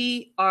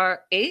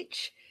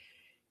 TRH.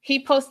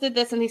 He posted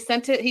this and he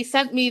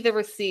sent me the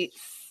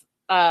receipts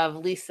of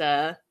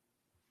Lisa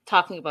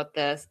talking about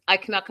this. I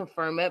cannot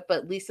confirm it,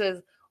 but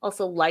Lisa's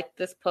also liked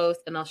this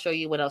post, and I'll show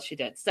you what else she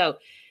did. So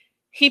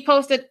he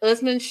posted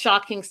Usman's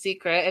shocking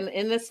secret, and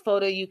in this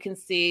photo you can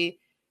see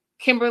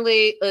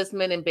Kimberly,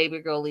 Usman, and baby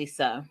girl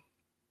Lisa.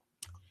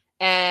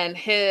 And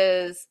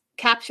his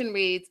caption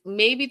reads,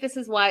 "Maybe this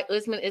is why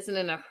Usman isn't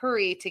in a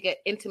hurry to get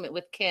intimate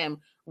with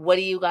Kim. What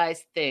do you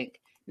guys think?"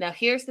 Now,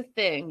 here's the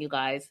thing, you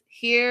guys.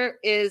 Here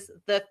is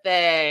the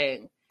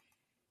thing.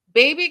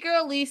 Baby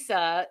girl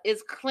Lisa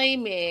is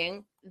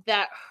claiming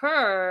that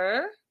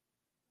her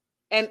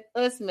and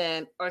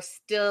Usman are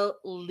still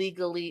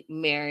legally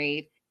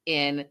married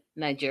in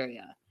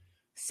Nigeria.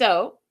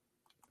 So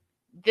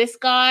this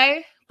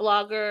guy,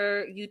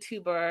 blogger,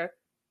 YouTuber,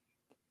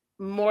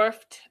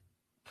 Morphed,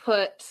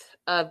 put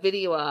a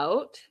video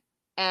out,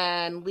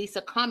 and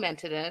Lisa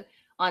commented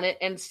on it,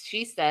 and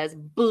she says,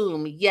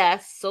 "Boom,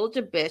 yes,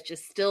 Soldier Bitch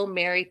is still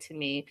married to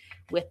me,"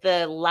 with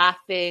the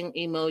laughing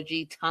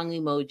emoji, tongue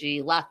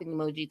emoji, laughing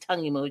emoji,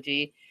 tongue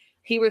emoji.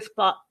 He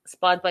responds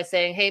by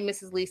saying, "Hey,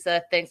 Mrs.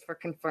 Lisa, thanks for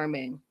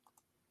confirming."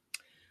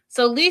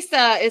 So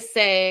Lisa is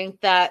saying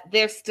that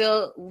they're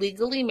still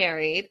legally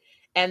married,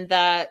 and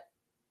that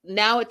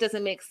now it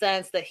doesn't make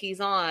sense that he's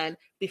on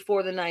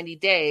before the 90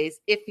 days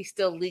if he's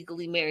still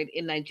legally married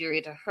in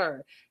Nigeria to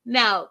her.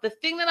 Now, the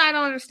thing that I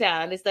don't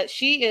understand is that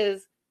she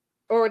is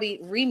already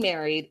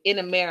remarried in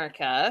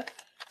America.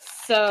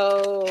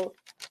 So,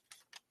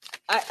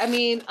 I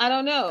mean, I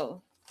don't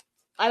know.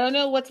 I don't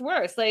know what's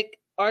worse. Like,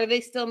 are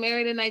they still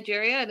married in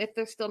Nigeria? And if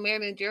they're still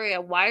married in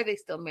Nigeria, why are they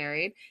still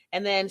married?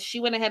 And then she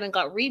went ahead and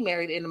got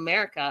remarried in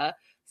America.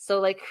 So,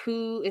 like,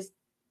 who is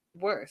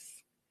worse?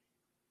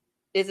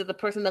 Is it the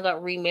person that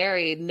got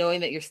remarried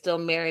knowing that you're still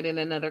married in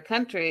another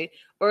country?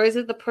 Or is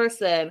it the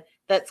person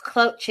that's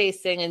clout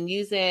chasing and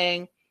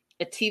using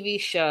a TV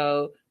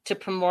show to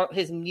promote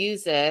his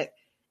music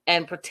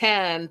and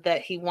pretend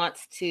that he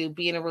wants to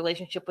be in a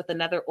relationship with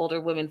another older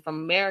woman from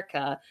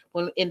America,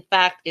 when in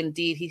fact,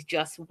 indeed, he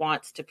just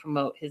wants to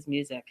promote his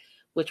music?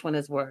 Which one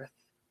is worse?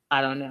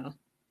 I don't know.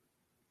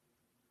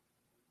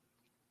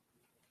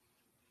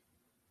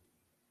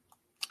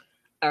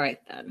 All right,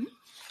 then.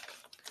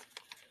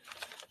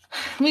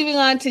 Moving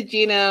on to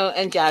Gino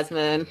and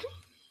Jasmine.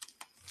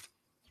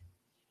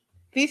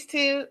 These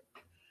two,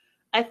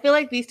 I feel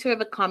like these two are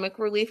the comic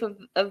relief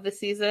of the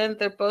season.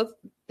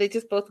 They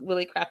just both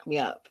really crack me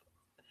up.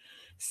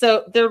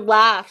 So their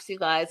laughs, you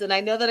guys, and I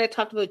know that I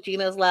talked about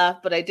Gina's laugh,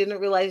 but I didn't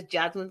realize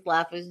Jasmine's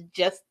laugh is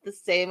just the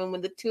same. And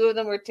when the two of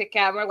them were to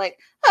camera, like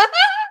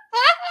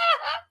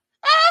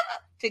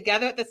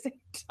together at the same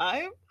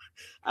time,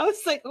 I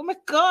was like, oh my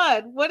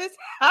God, what is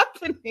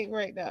happening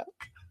right now?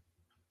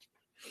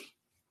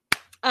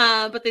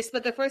 But they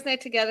spent their first night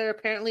together.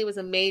 Apparently, it was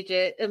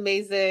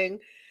amazing.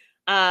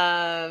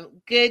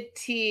 Good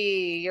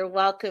tea. You're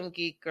welcome,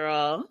 Geek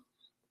Girl.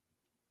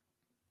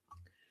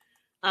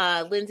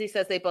 Lindsay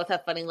says they both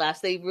have funny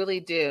laughs. They really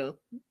do.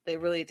 They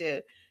really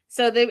do.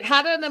 So they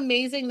had an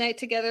amazing night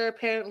together,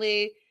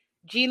 apparently.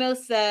 Gino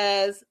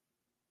says,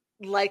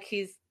 like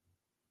he's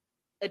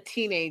a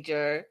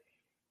teenager,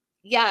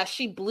 "Yeah,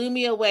 she blew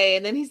me away."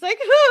 And then he's like,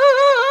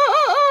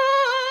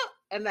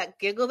 and that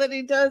giggle that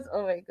he does,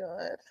 oh my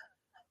God.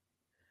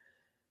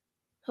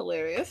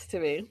 Hilarious to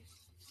me.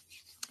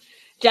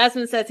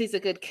 Jasmine says he's a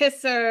good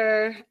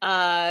kisser.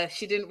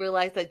 She didn't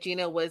realize that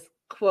Gino was,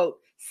 quote,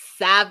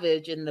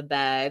 savage in the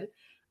bed,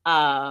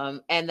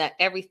 and that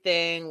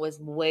everything was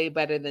way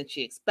better than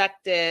she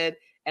expected.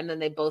 And then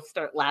they both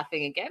start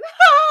laughing again.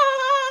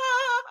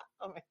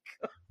 Oh my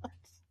God.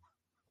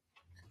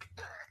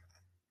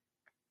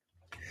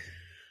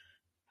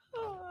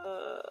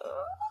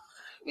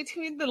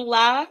 Between the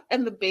laugh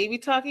and the baby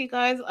talk, you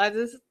guys,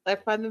 I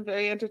find them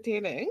very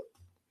entertaining.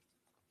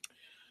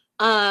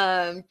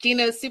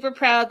 Gino's super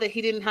proud that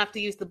he didn't have to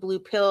use the blue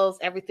pills.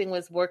 Everything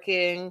was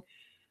working.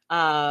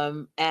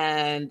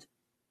 And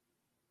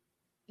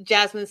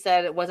Jasmine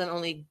said it wasn't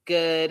only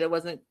good, it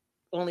wasn't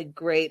only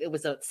great, it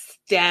was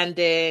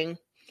outstanding.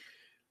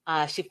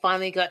 She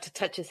finally got to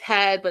touch his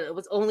head, but it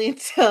was only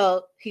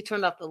until he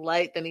turned off the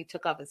light, then he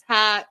took off his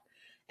hat.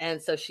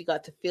 And so she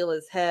got to feel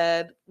his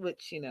head,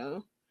 which, you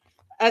know,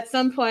 at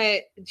some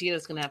point,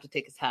 Gino's going to have to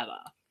take his hat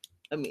off.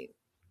 I mean,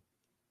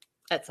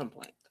 at some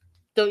point.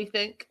 Don't you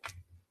think?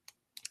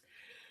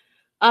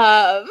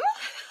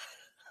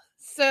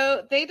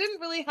 So they didn't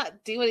really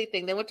do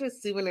anything. They went to a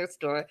souvenir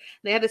store.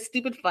 They had a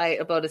stupid fight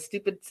about a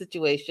stupid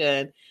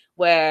situation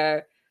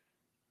where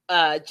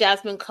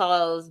Jasmine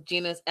calls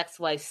Gina's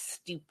ex-wife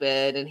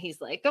stupid. And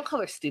he's like, "Don't call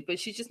her stupid.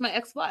 She's just my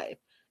ex-wife."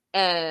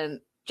 And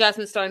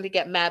Jasmine's starting to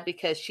get mad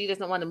because she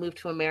doesn't want to move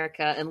to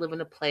America and live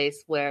in a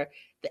place where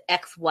the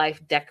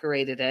ex-wife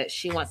decorated it.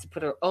 She wants to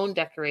put her own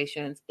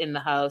decorations in the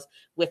house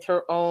with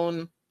her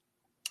own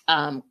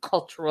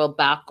cultural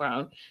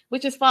background,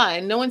 which is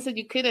fine. No one said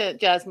you couldn't,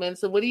 Jasmine.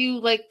 So what are you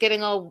like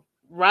getting all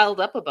riled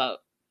up about?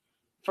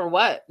 For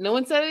what? No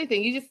one said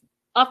anything. You just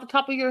off the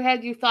top of your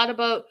head, you thought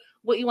about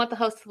what you want the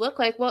house to look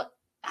like. Well,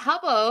 how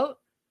about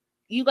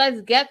you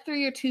guys get through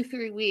your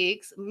 2-3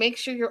 weeks, make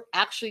sure you're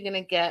actually going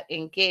to get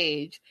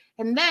engaged,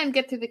 and then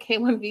get through the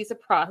K1 visa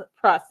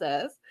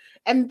process,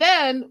 and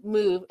then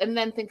move, and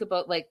then think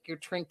about like your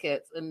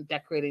trinkets and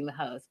decorating the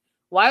house.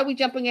 Why are we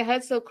jumping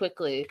ahead so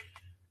quickly?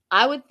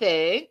 I would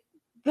think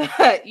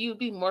that you'd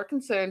be more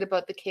concerned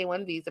about the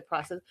K1 visa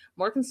process,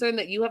 more concerned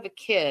that you have a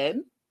kid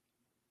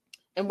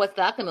and what's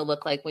that going to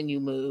look like when you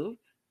move.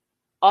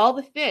 All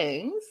the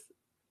things.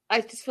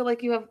 I just feel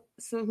like you have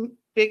some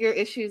bigger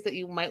issues that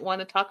you might want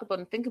to talk about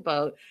and think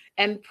about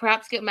and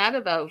perhaps get mad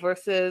about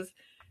versus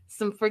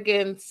some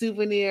friggin'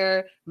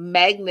 souvenir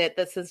magnet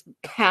that says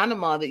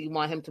Panama that you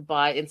want him to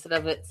buy instead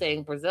of it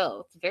saying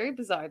Brazil. It's very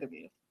bizarre to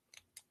me.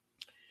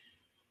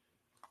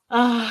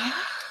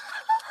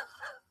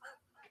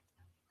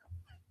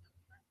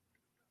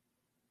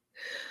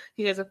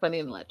 You guys are funny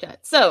in the live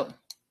chat. So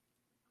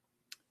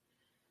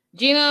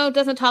Gino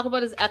doesn't talk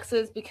about his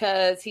exes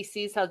because he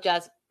sees how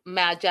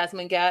mad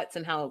Jasmine gets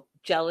and how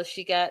jealous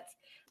she gets.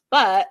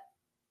 But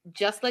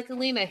just like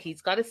Alina,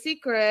 he's got a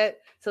secret.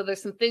 So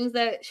there's some things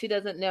that she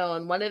doesn't know.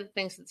 And one of the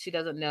things that she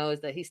doesn't know is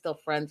that he's still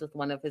friends with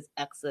one of his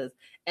exes.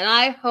 And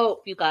I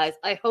hope, you guys,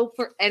 I hope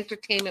for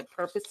entertainment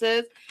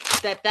purposes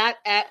that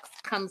ex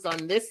comes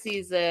on this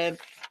season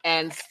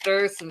and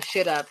stirs some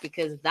shit up,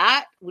 because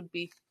that would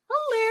be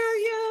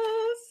hilarious.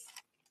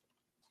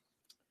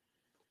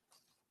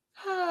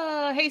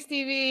 Hey,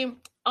 Stevie.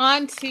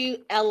 On to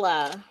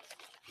Ella.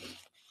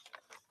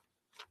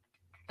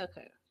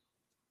 Okay.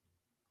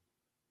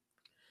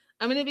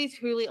 I'm going to be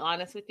truly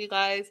honest with you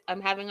guys.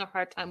 I'm having a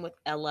hard time with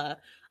Ella.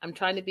 I'm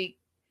trying to be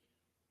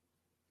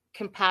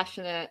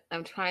compassionate.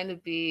 I'm trying to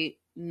be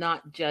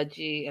not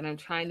judgy, and I'm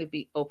trying to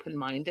be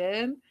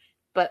open-minded.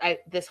 But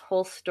this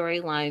whole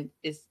storyline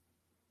is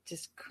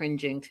just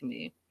cringing to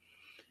me.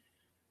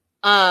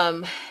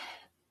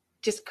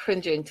 Just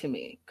cringing to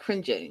me.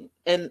 Cringing.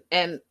 And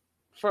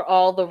for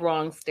all the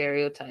wrong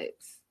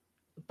stereotypes.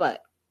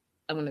 But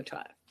I'm going to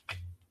try.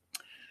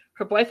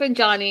 Her boyfriend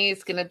Johnny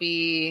is going to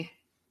be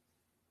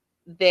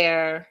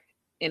there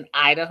in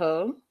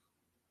Idaho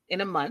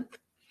in a month.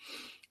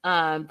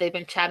 They've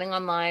been chatting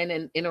online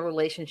and in a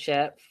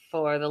relationship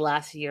for the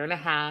last year and a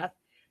half.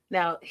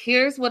 Now,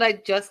 here's what I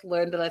just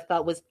learned that I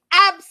thought was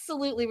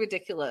absolutely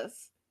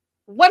ridiculous.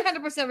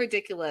 100%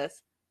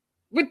 ridiculous.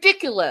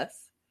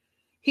 Ridiculous.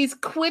 He's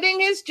quitting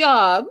his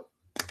job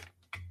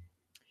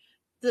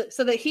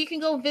so that he can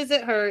go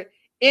visit her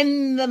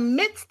in the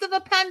midst of a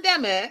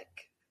pandemic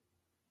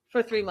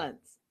for 3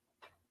 months.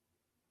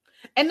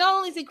 And not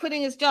only is he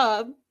quitting his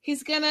job,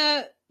 he's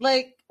gonna,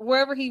 like,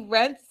 wherever he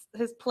rents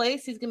his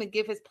place, he's gonna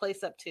give his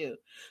place up too,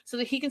 so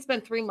that he can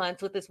spend 3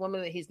 months with this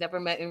woman that he's never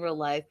met in real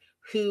life,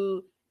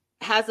 who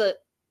has a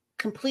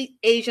complete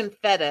Asian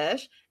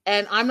fetish.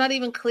 And I'm not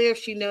even clear if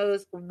she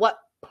knows what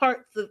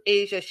parts of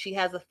Asia she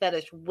has a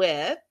fetish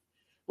with,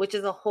 which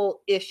is a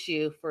whole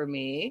issue for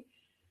me.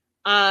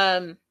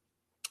 But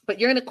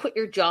you're gonna quit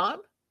your job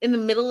in the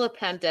middle of a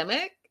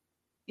pandemic?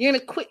 You're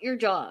gonna quit your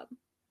job.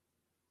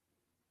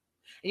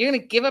 You're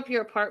going to give up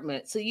your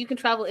apartment so you can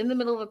travel in the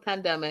middle of a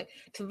pandemic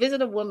to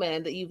visit a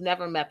woman that you've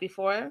never met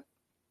before,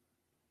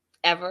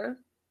 ever,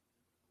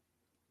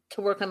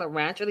 to work on a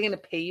ranch. Are they going to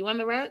pay you on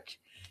the ranch?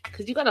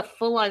 Because you got a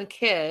full-on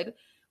kid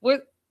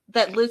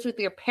that lives with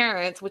your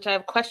parents, which I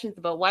have questions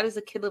about. Why does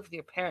a kid live with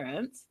your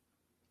parents?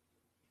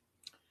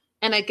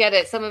 And I get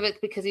it. Some of it's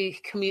because he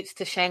commutes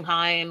to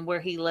Shanghai, and where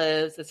he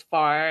lives is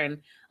far. And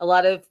a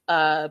lot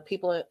of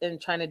people in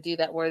China do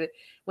that, where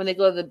when they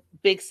go to the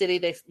big city,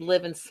 they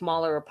live in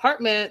smaller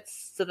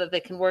apartments so that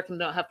they can work and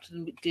don't have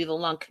to do the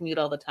long commute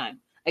all the time.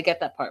 I get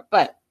that part.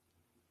 But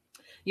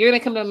you're going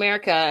to come to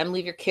America and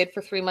leave your kid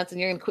for 3 months, and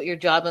you're going to quit your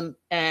job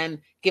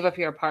and give up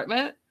your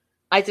apartment?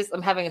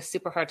 I'm having a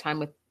super hard time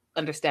with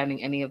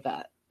understanding any of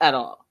that at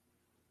all.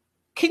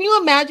 Can you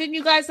imagine,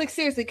 you guys? Like,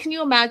 seriously, can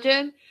you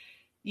imagine?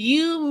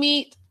 You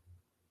meet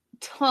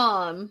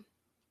Tom,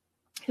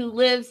 who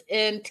lives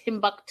in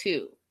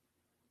Timbuktu,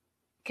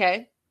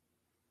 okay,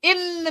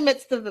 in the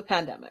midst of the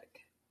pandemic.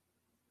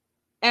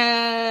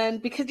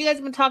 And because you guys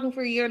have been talking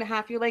for a year and a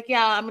half, you're like,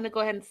 yeah, I'm going to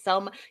go ahead and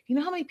sell my... You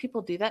know how many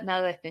people do that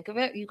now that I think of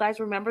it? You guys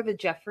remember the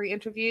Jeffrey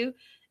interview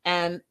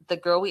and the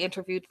girl we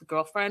interviewed, the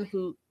girlfriend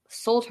who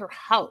sold her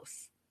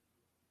house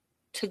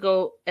to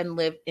go and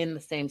live in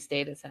the same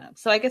state as him.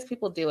 So I guess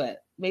people do it.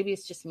 Maybe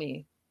it's just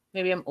me.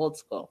 Maybe I'm old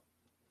school.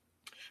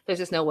 There's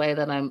just no way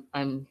that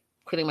I'm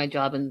quitting my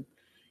job and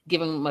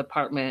giving my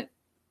apartment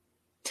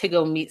to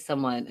go meet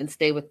someone and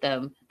stay with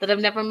them that I've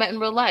never met in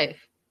real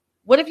life.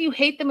 What if you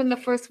hate them in the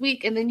first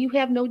week and then you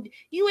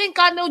ain't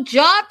got no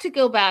job to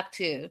go back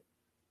to,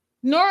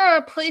 nor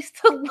a place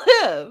to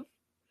live?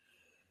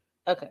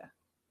 Okay.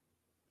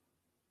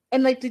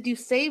 And like, did you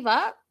save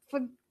up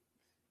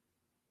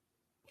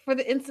for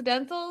the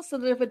incidental so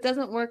that if it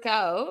doesn't work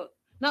out,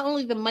 not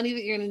only the money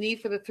that you're going to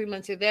need for the 3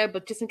 months you're there,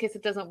 but just in case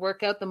it doesn't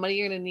work out, the money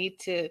you're going to need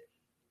to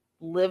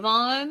live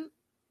on.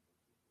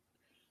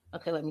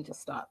 Okay, let me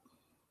just stop.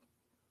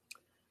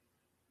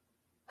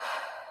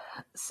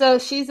 So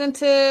she's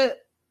into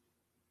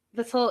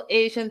this whole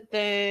Asian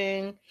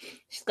thing.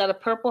 She's got a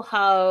purple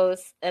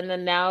house, and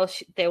then now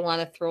they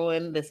want to throw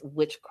in this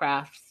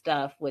witchcraft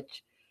stuff,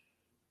 which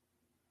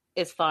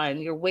is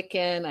fine. You're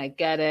Wiccan, I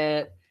get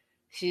it.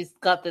 She's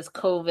got this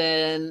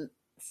coven,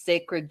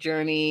 Sacred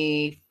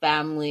Journey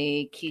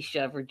family,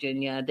 Keisha,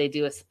 Virginia. They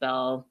do a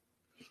spell.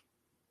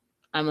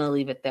 I'm going to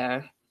leave it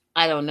there.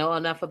 I don't know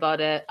enough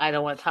about it. I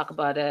don't want to talk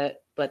about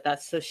it, but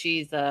that's so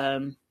she's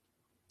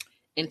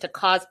into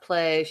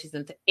cosplay, she's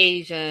into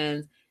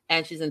Asians,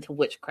 and she's into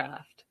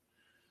witchcraft.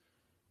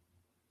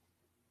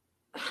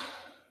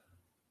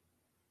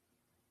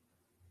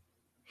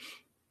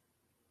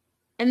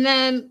 And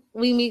then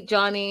we meet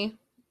Johnny,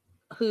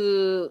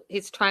 who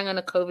he's trying on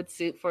a COVID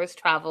suit for his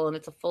travel, and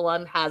it's a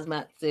full-on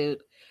hazmat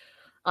suit.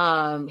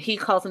 He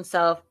calls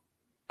himself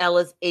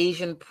Ella's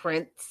Asian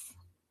Prince.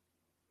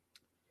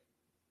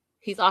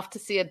 He's off to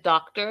see a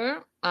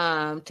doctor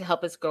to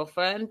help his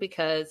girlfriend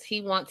because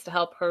he wants to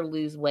help her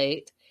lose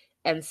weight.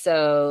 And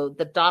so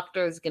the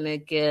doctor is going to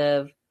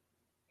give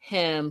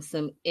him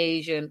some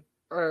Asian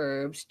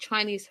herbs,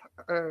 Chinese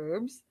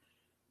herbs,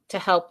 to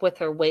help with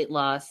her weight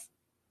loss.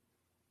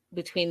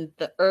 Between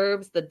the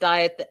herbs, the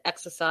diet, the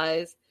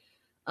exercise,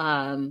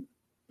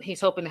 he's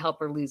hoping to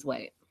help her lose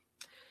weight.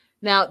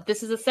 Now,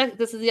 this is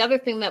the other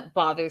thing that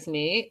bothers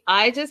me.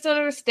 I just don't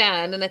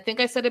understand, and I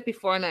think I said it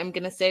before, and I'm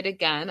going to say it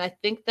again. I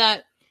think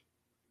that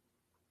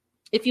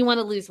if you want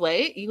to lose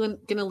weight, you're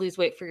going to lose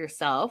weight for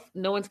yourself.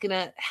 No one's going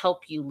to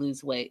help you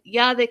lose weight.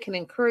 Yeah, they can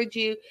encourage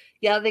you.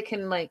 Yeah, they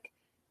can like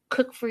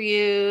cook for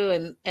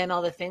you and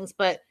all the things,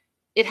 but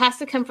it has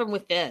to come from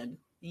within.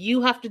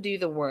 You have to do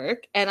the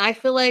work, and I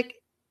feel like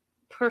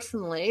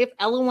personally, if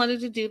Ella wanted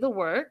to do the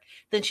work,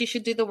 then she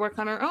should do the work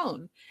on her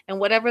own. And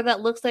whatever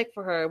that looks like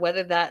for her,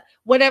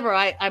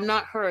 I'm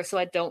not her, so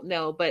I don't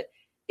know. But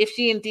if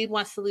she indeed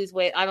wants to lose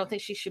weight, I don't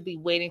think she should be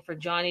waiting for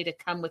Johnny to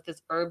come with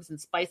his herbs and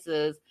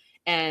spices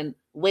and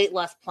weight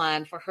loss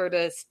plan for her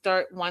to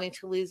start wanting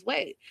to lose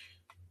weight.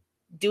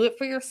 Do it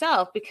for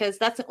yourself, because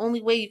that's the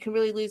only way you can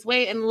really lose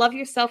weight, and love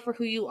yourself for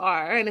who you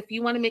are. And if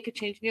you want to make a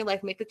change in your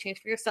life, make the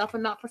change for yourself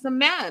and not for some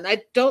man.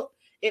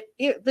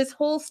 This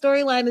whole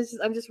storyline is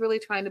I'm just really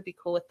trying to be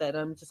cool with it.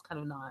 I'm just kind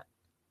of not.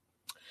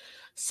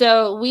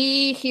 So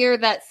we hear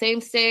that same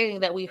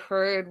saying that we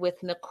heard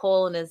with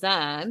Nicole and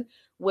Azan,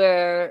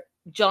 where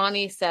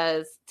Johnny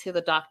says to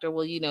the doctor,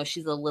 well,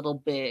 she's a little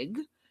big.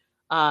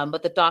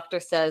 But the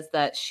doctor says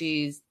that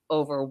she's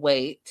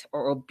overweight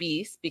or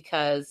obese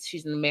because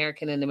she's an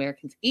American and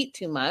Americans eat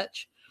too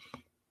much.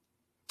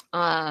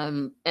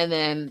 And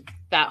then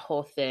that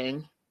whole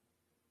thing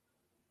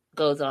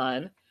goes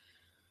on.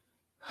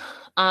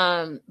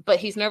 But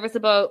he's nervous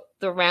about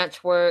the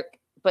ranch work,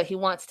 but he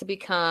wants to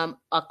become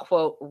a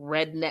quote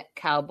redneck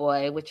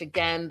cowboy, which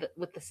again,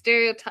 with the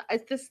stereotype,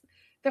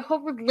 their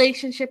whole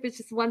relationship is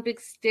just one big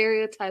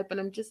stereotype, and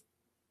I'm just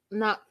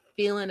not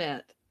feeling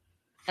it.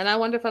 And I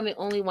wonder if I'm the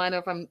only one, or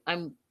if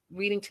I'm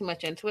reading too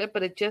much into it,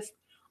 but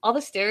all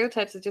the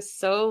stereotypes are just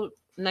so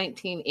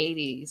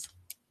 1980s.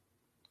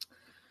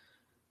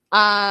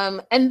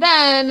 And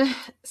then,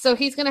 so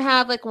he's going to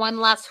have like one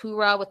last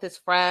hoorah with his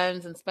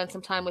friends and spend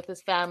some time with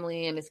his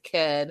family and his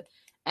kid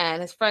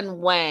and his friend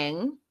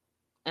Wang.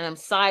 And I'm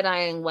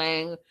side-eyeing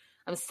Wang.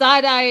 I'm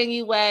side-eyeing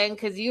you, Wang,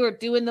 because you are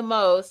doing the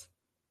most.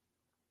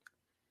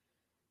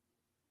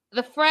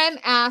 The friend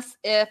asks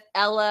if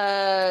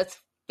Ella's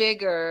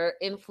figure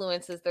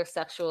influences their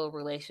sexual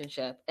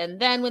relationship. And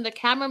then when the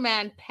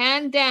cameraman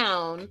panned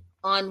down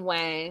on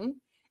Wang,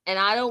 and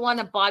I don't want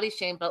to body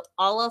shame, but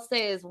all I'll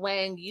say is,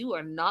 Wang, you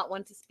are not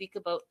one to speak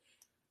about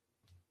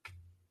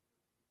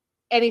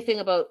anything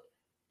about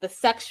the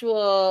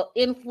sexual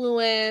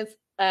influence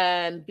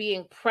and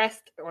being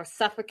pressed or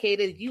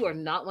suffocated. You are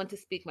not one to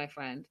speak, my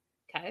friend.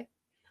 Okay?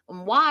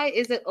 And why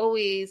is it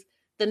always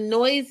the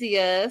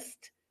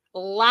noisiest,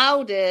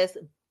 loudest,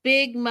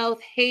 big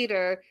mouth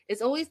hater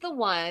is always the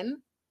one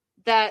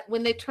that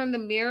when they turn the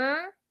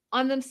mirror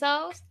on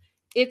themselves,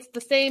 it's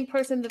the same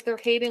person that they're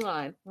hating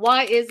on?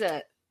 Why is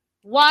it?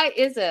 Why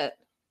is it?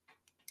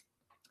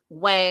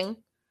 Wang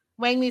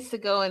needs to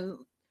go and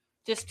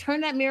just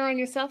turn that mirror on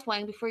yourself,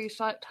 Wang, before you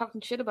start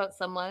talking shit about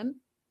someone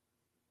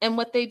and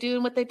what they do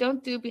and what they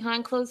don't do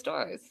behind closed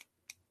doors.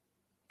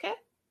 Okay?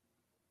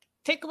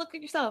 Take a look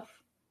at yourself.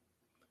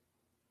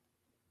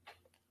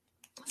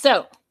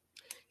 So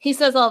he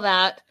says all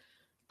that.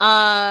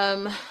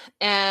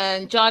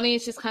 And Johnny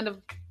is just kind of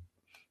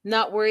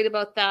not worried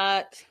about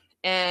that.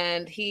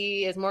 And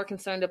he is more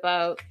concerned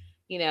about,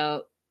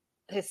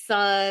 his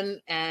son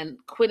and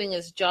quitting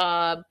his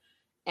job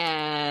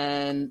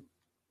and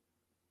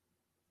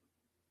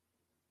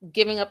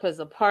giving up his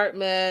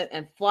apartment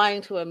and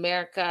flying to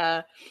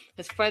America.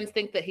 His friends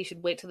think that he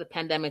should wait till the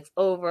pandemic's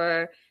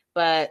over,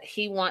 but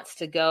he wants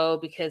to go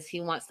because he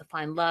wants to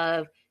find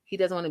love. he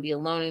doesn't want to be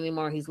alone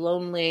anymore. He's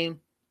lonely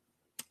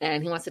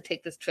and he wants to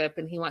take this trip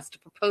and he wants to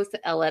propose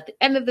to Ella at the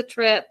end of the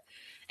trip.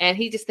 And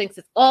he just thinks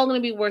it's all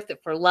going to be worth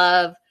it for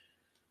love.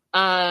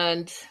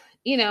 And,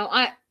 you know,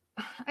 I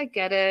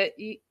get it.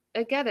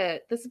 I get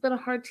it. This has been a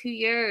hard 2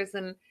 years.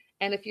 And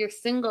if you're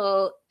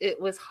single,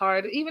 it was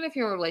hard. Even if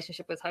you're in a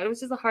relationship, it was hard. It was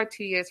just a hard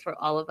 2 years for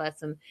all of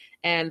us.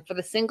 And for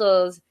the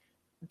singles,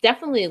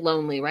 definitely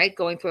lonely, right?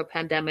 Going through a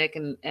pandemic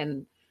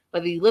and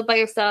whether you live by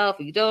yourself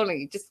or you don't, or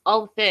you just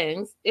all the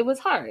things, it was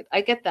hard.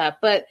 I get that.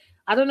 But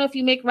I don't know if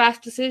you make rash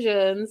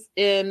decisions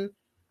in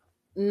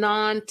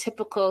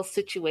non-typical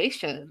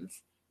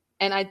situations.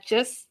 And I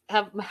just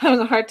have having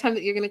a hard time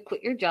that you're going to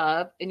quit your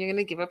job and you're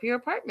going to give up your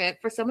apartment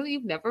for someone that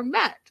you've never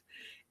met.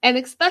 And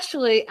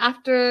especially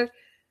after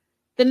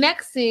the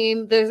next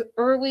scene, there's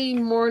early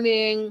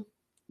morning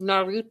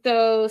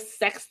Naruto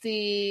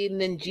sexy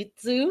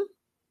ninjutsu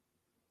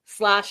 /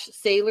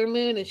 Sailor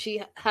Moon. And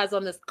she has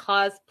on this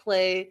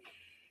cosplay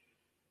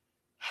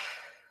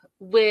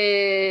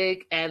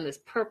wig and this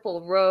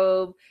purple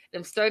robe. And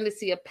I'm starting to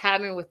see a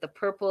pattern with the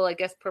purple. I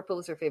guess purple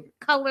is her favorite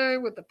color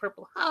with the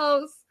purple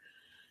house.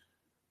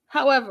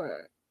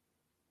 However,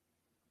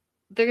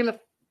 they're going to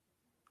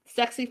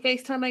sexy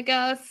FaceTime, I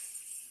guess.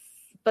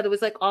 But it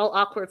was like all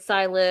awkward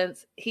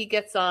silence. He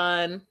gets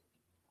on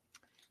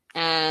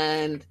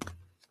and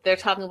they're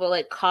talking about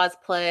like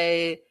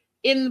cosplay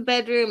in the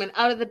bedroom and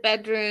out of the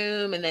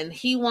bedroom. And then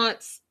he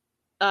wants,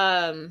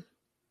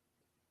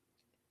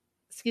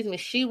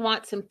 she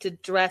wants him to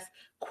dress,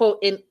 quote,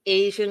 in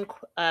Asian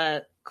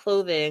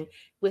clothing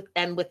with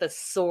a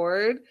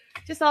sword.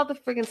 Just all the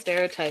friggin'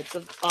 stereotypes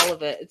of all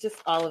of it. It's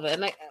just all of it.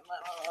 And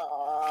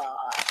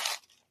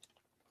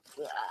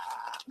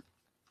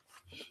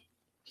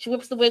she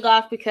whips the wig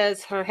off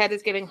because her head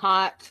is getting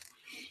hot.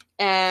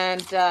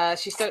 And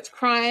she starts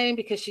crying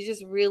because she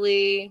just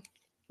really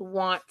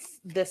wants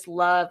this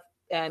love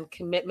and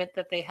commitment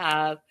that they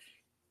have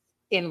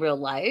in real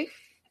life.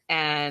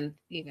 And,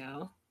 you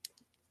know,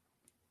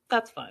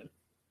 that's fine.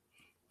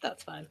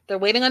 That's fine. They're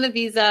waiting on a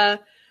visa.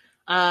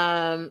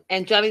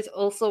 And Johnny's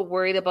also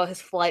worried about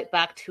his flight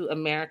back to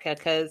America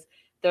because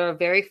there are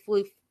very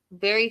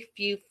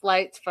few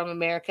flights from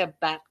America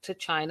back to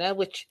China,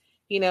 which,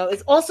 you know,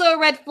 is also a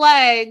red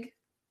flag,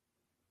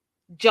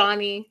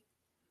 Johnny.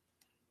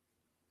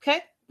 Okay?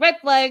 Red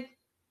flag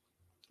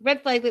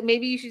that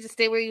maybe you should just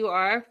stay where you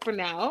are for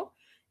now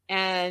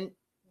and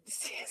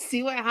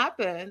see what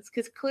happens.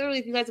 Because clearly,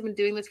 if you guys have been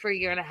doing this for a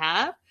year and a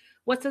half,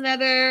 what's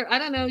another, I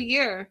don't know,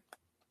 year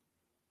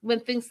when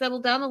things settle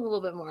down a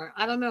little bit more?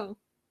 I don't know.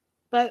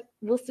 But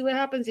we'll see what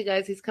happens, you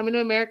guys. He's coming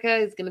to America.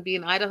 He's going to be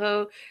in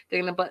Idaho.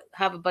 They're going to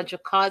have a bunch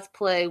of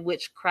cosplay,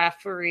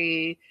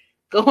 witchcraftery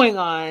going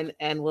on,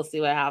 and we'll see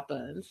what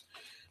happens.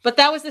 But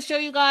that was the show,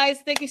 you guys.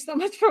 Thank you so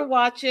much for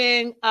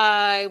watching.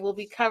 I will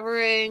be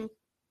covering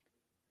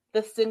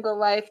The Single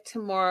Life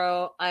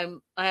tomorrow. I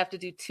have to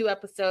do 2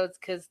 episodes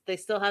because they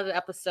still had an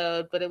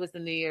episode, but it was the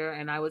new year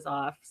and I was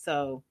off.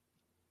 So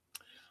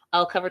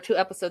I'll cover 2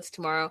 episodes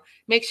tomorrow.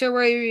 Make sure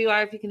wherever you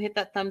are, if you can hit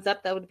that thumbs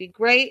up, that would be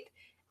great.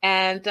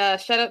 And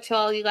shout out to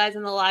all you guys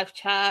in the live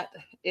chat.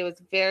 It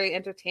was very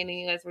entertaining.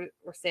 You guys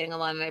were saying a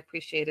lot and I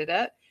appreciated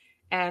it.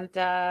 And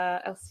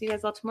I'll see you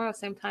guys all tomorrow.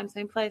 Same time,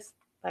 same place.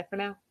 Bye for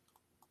now.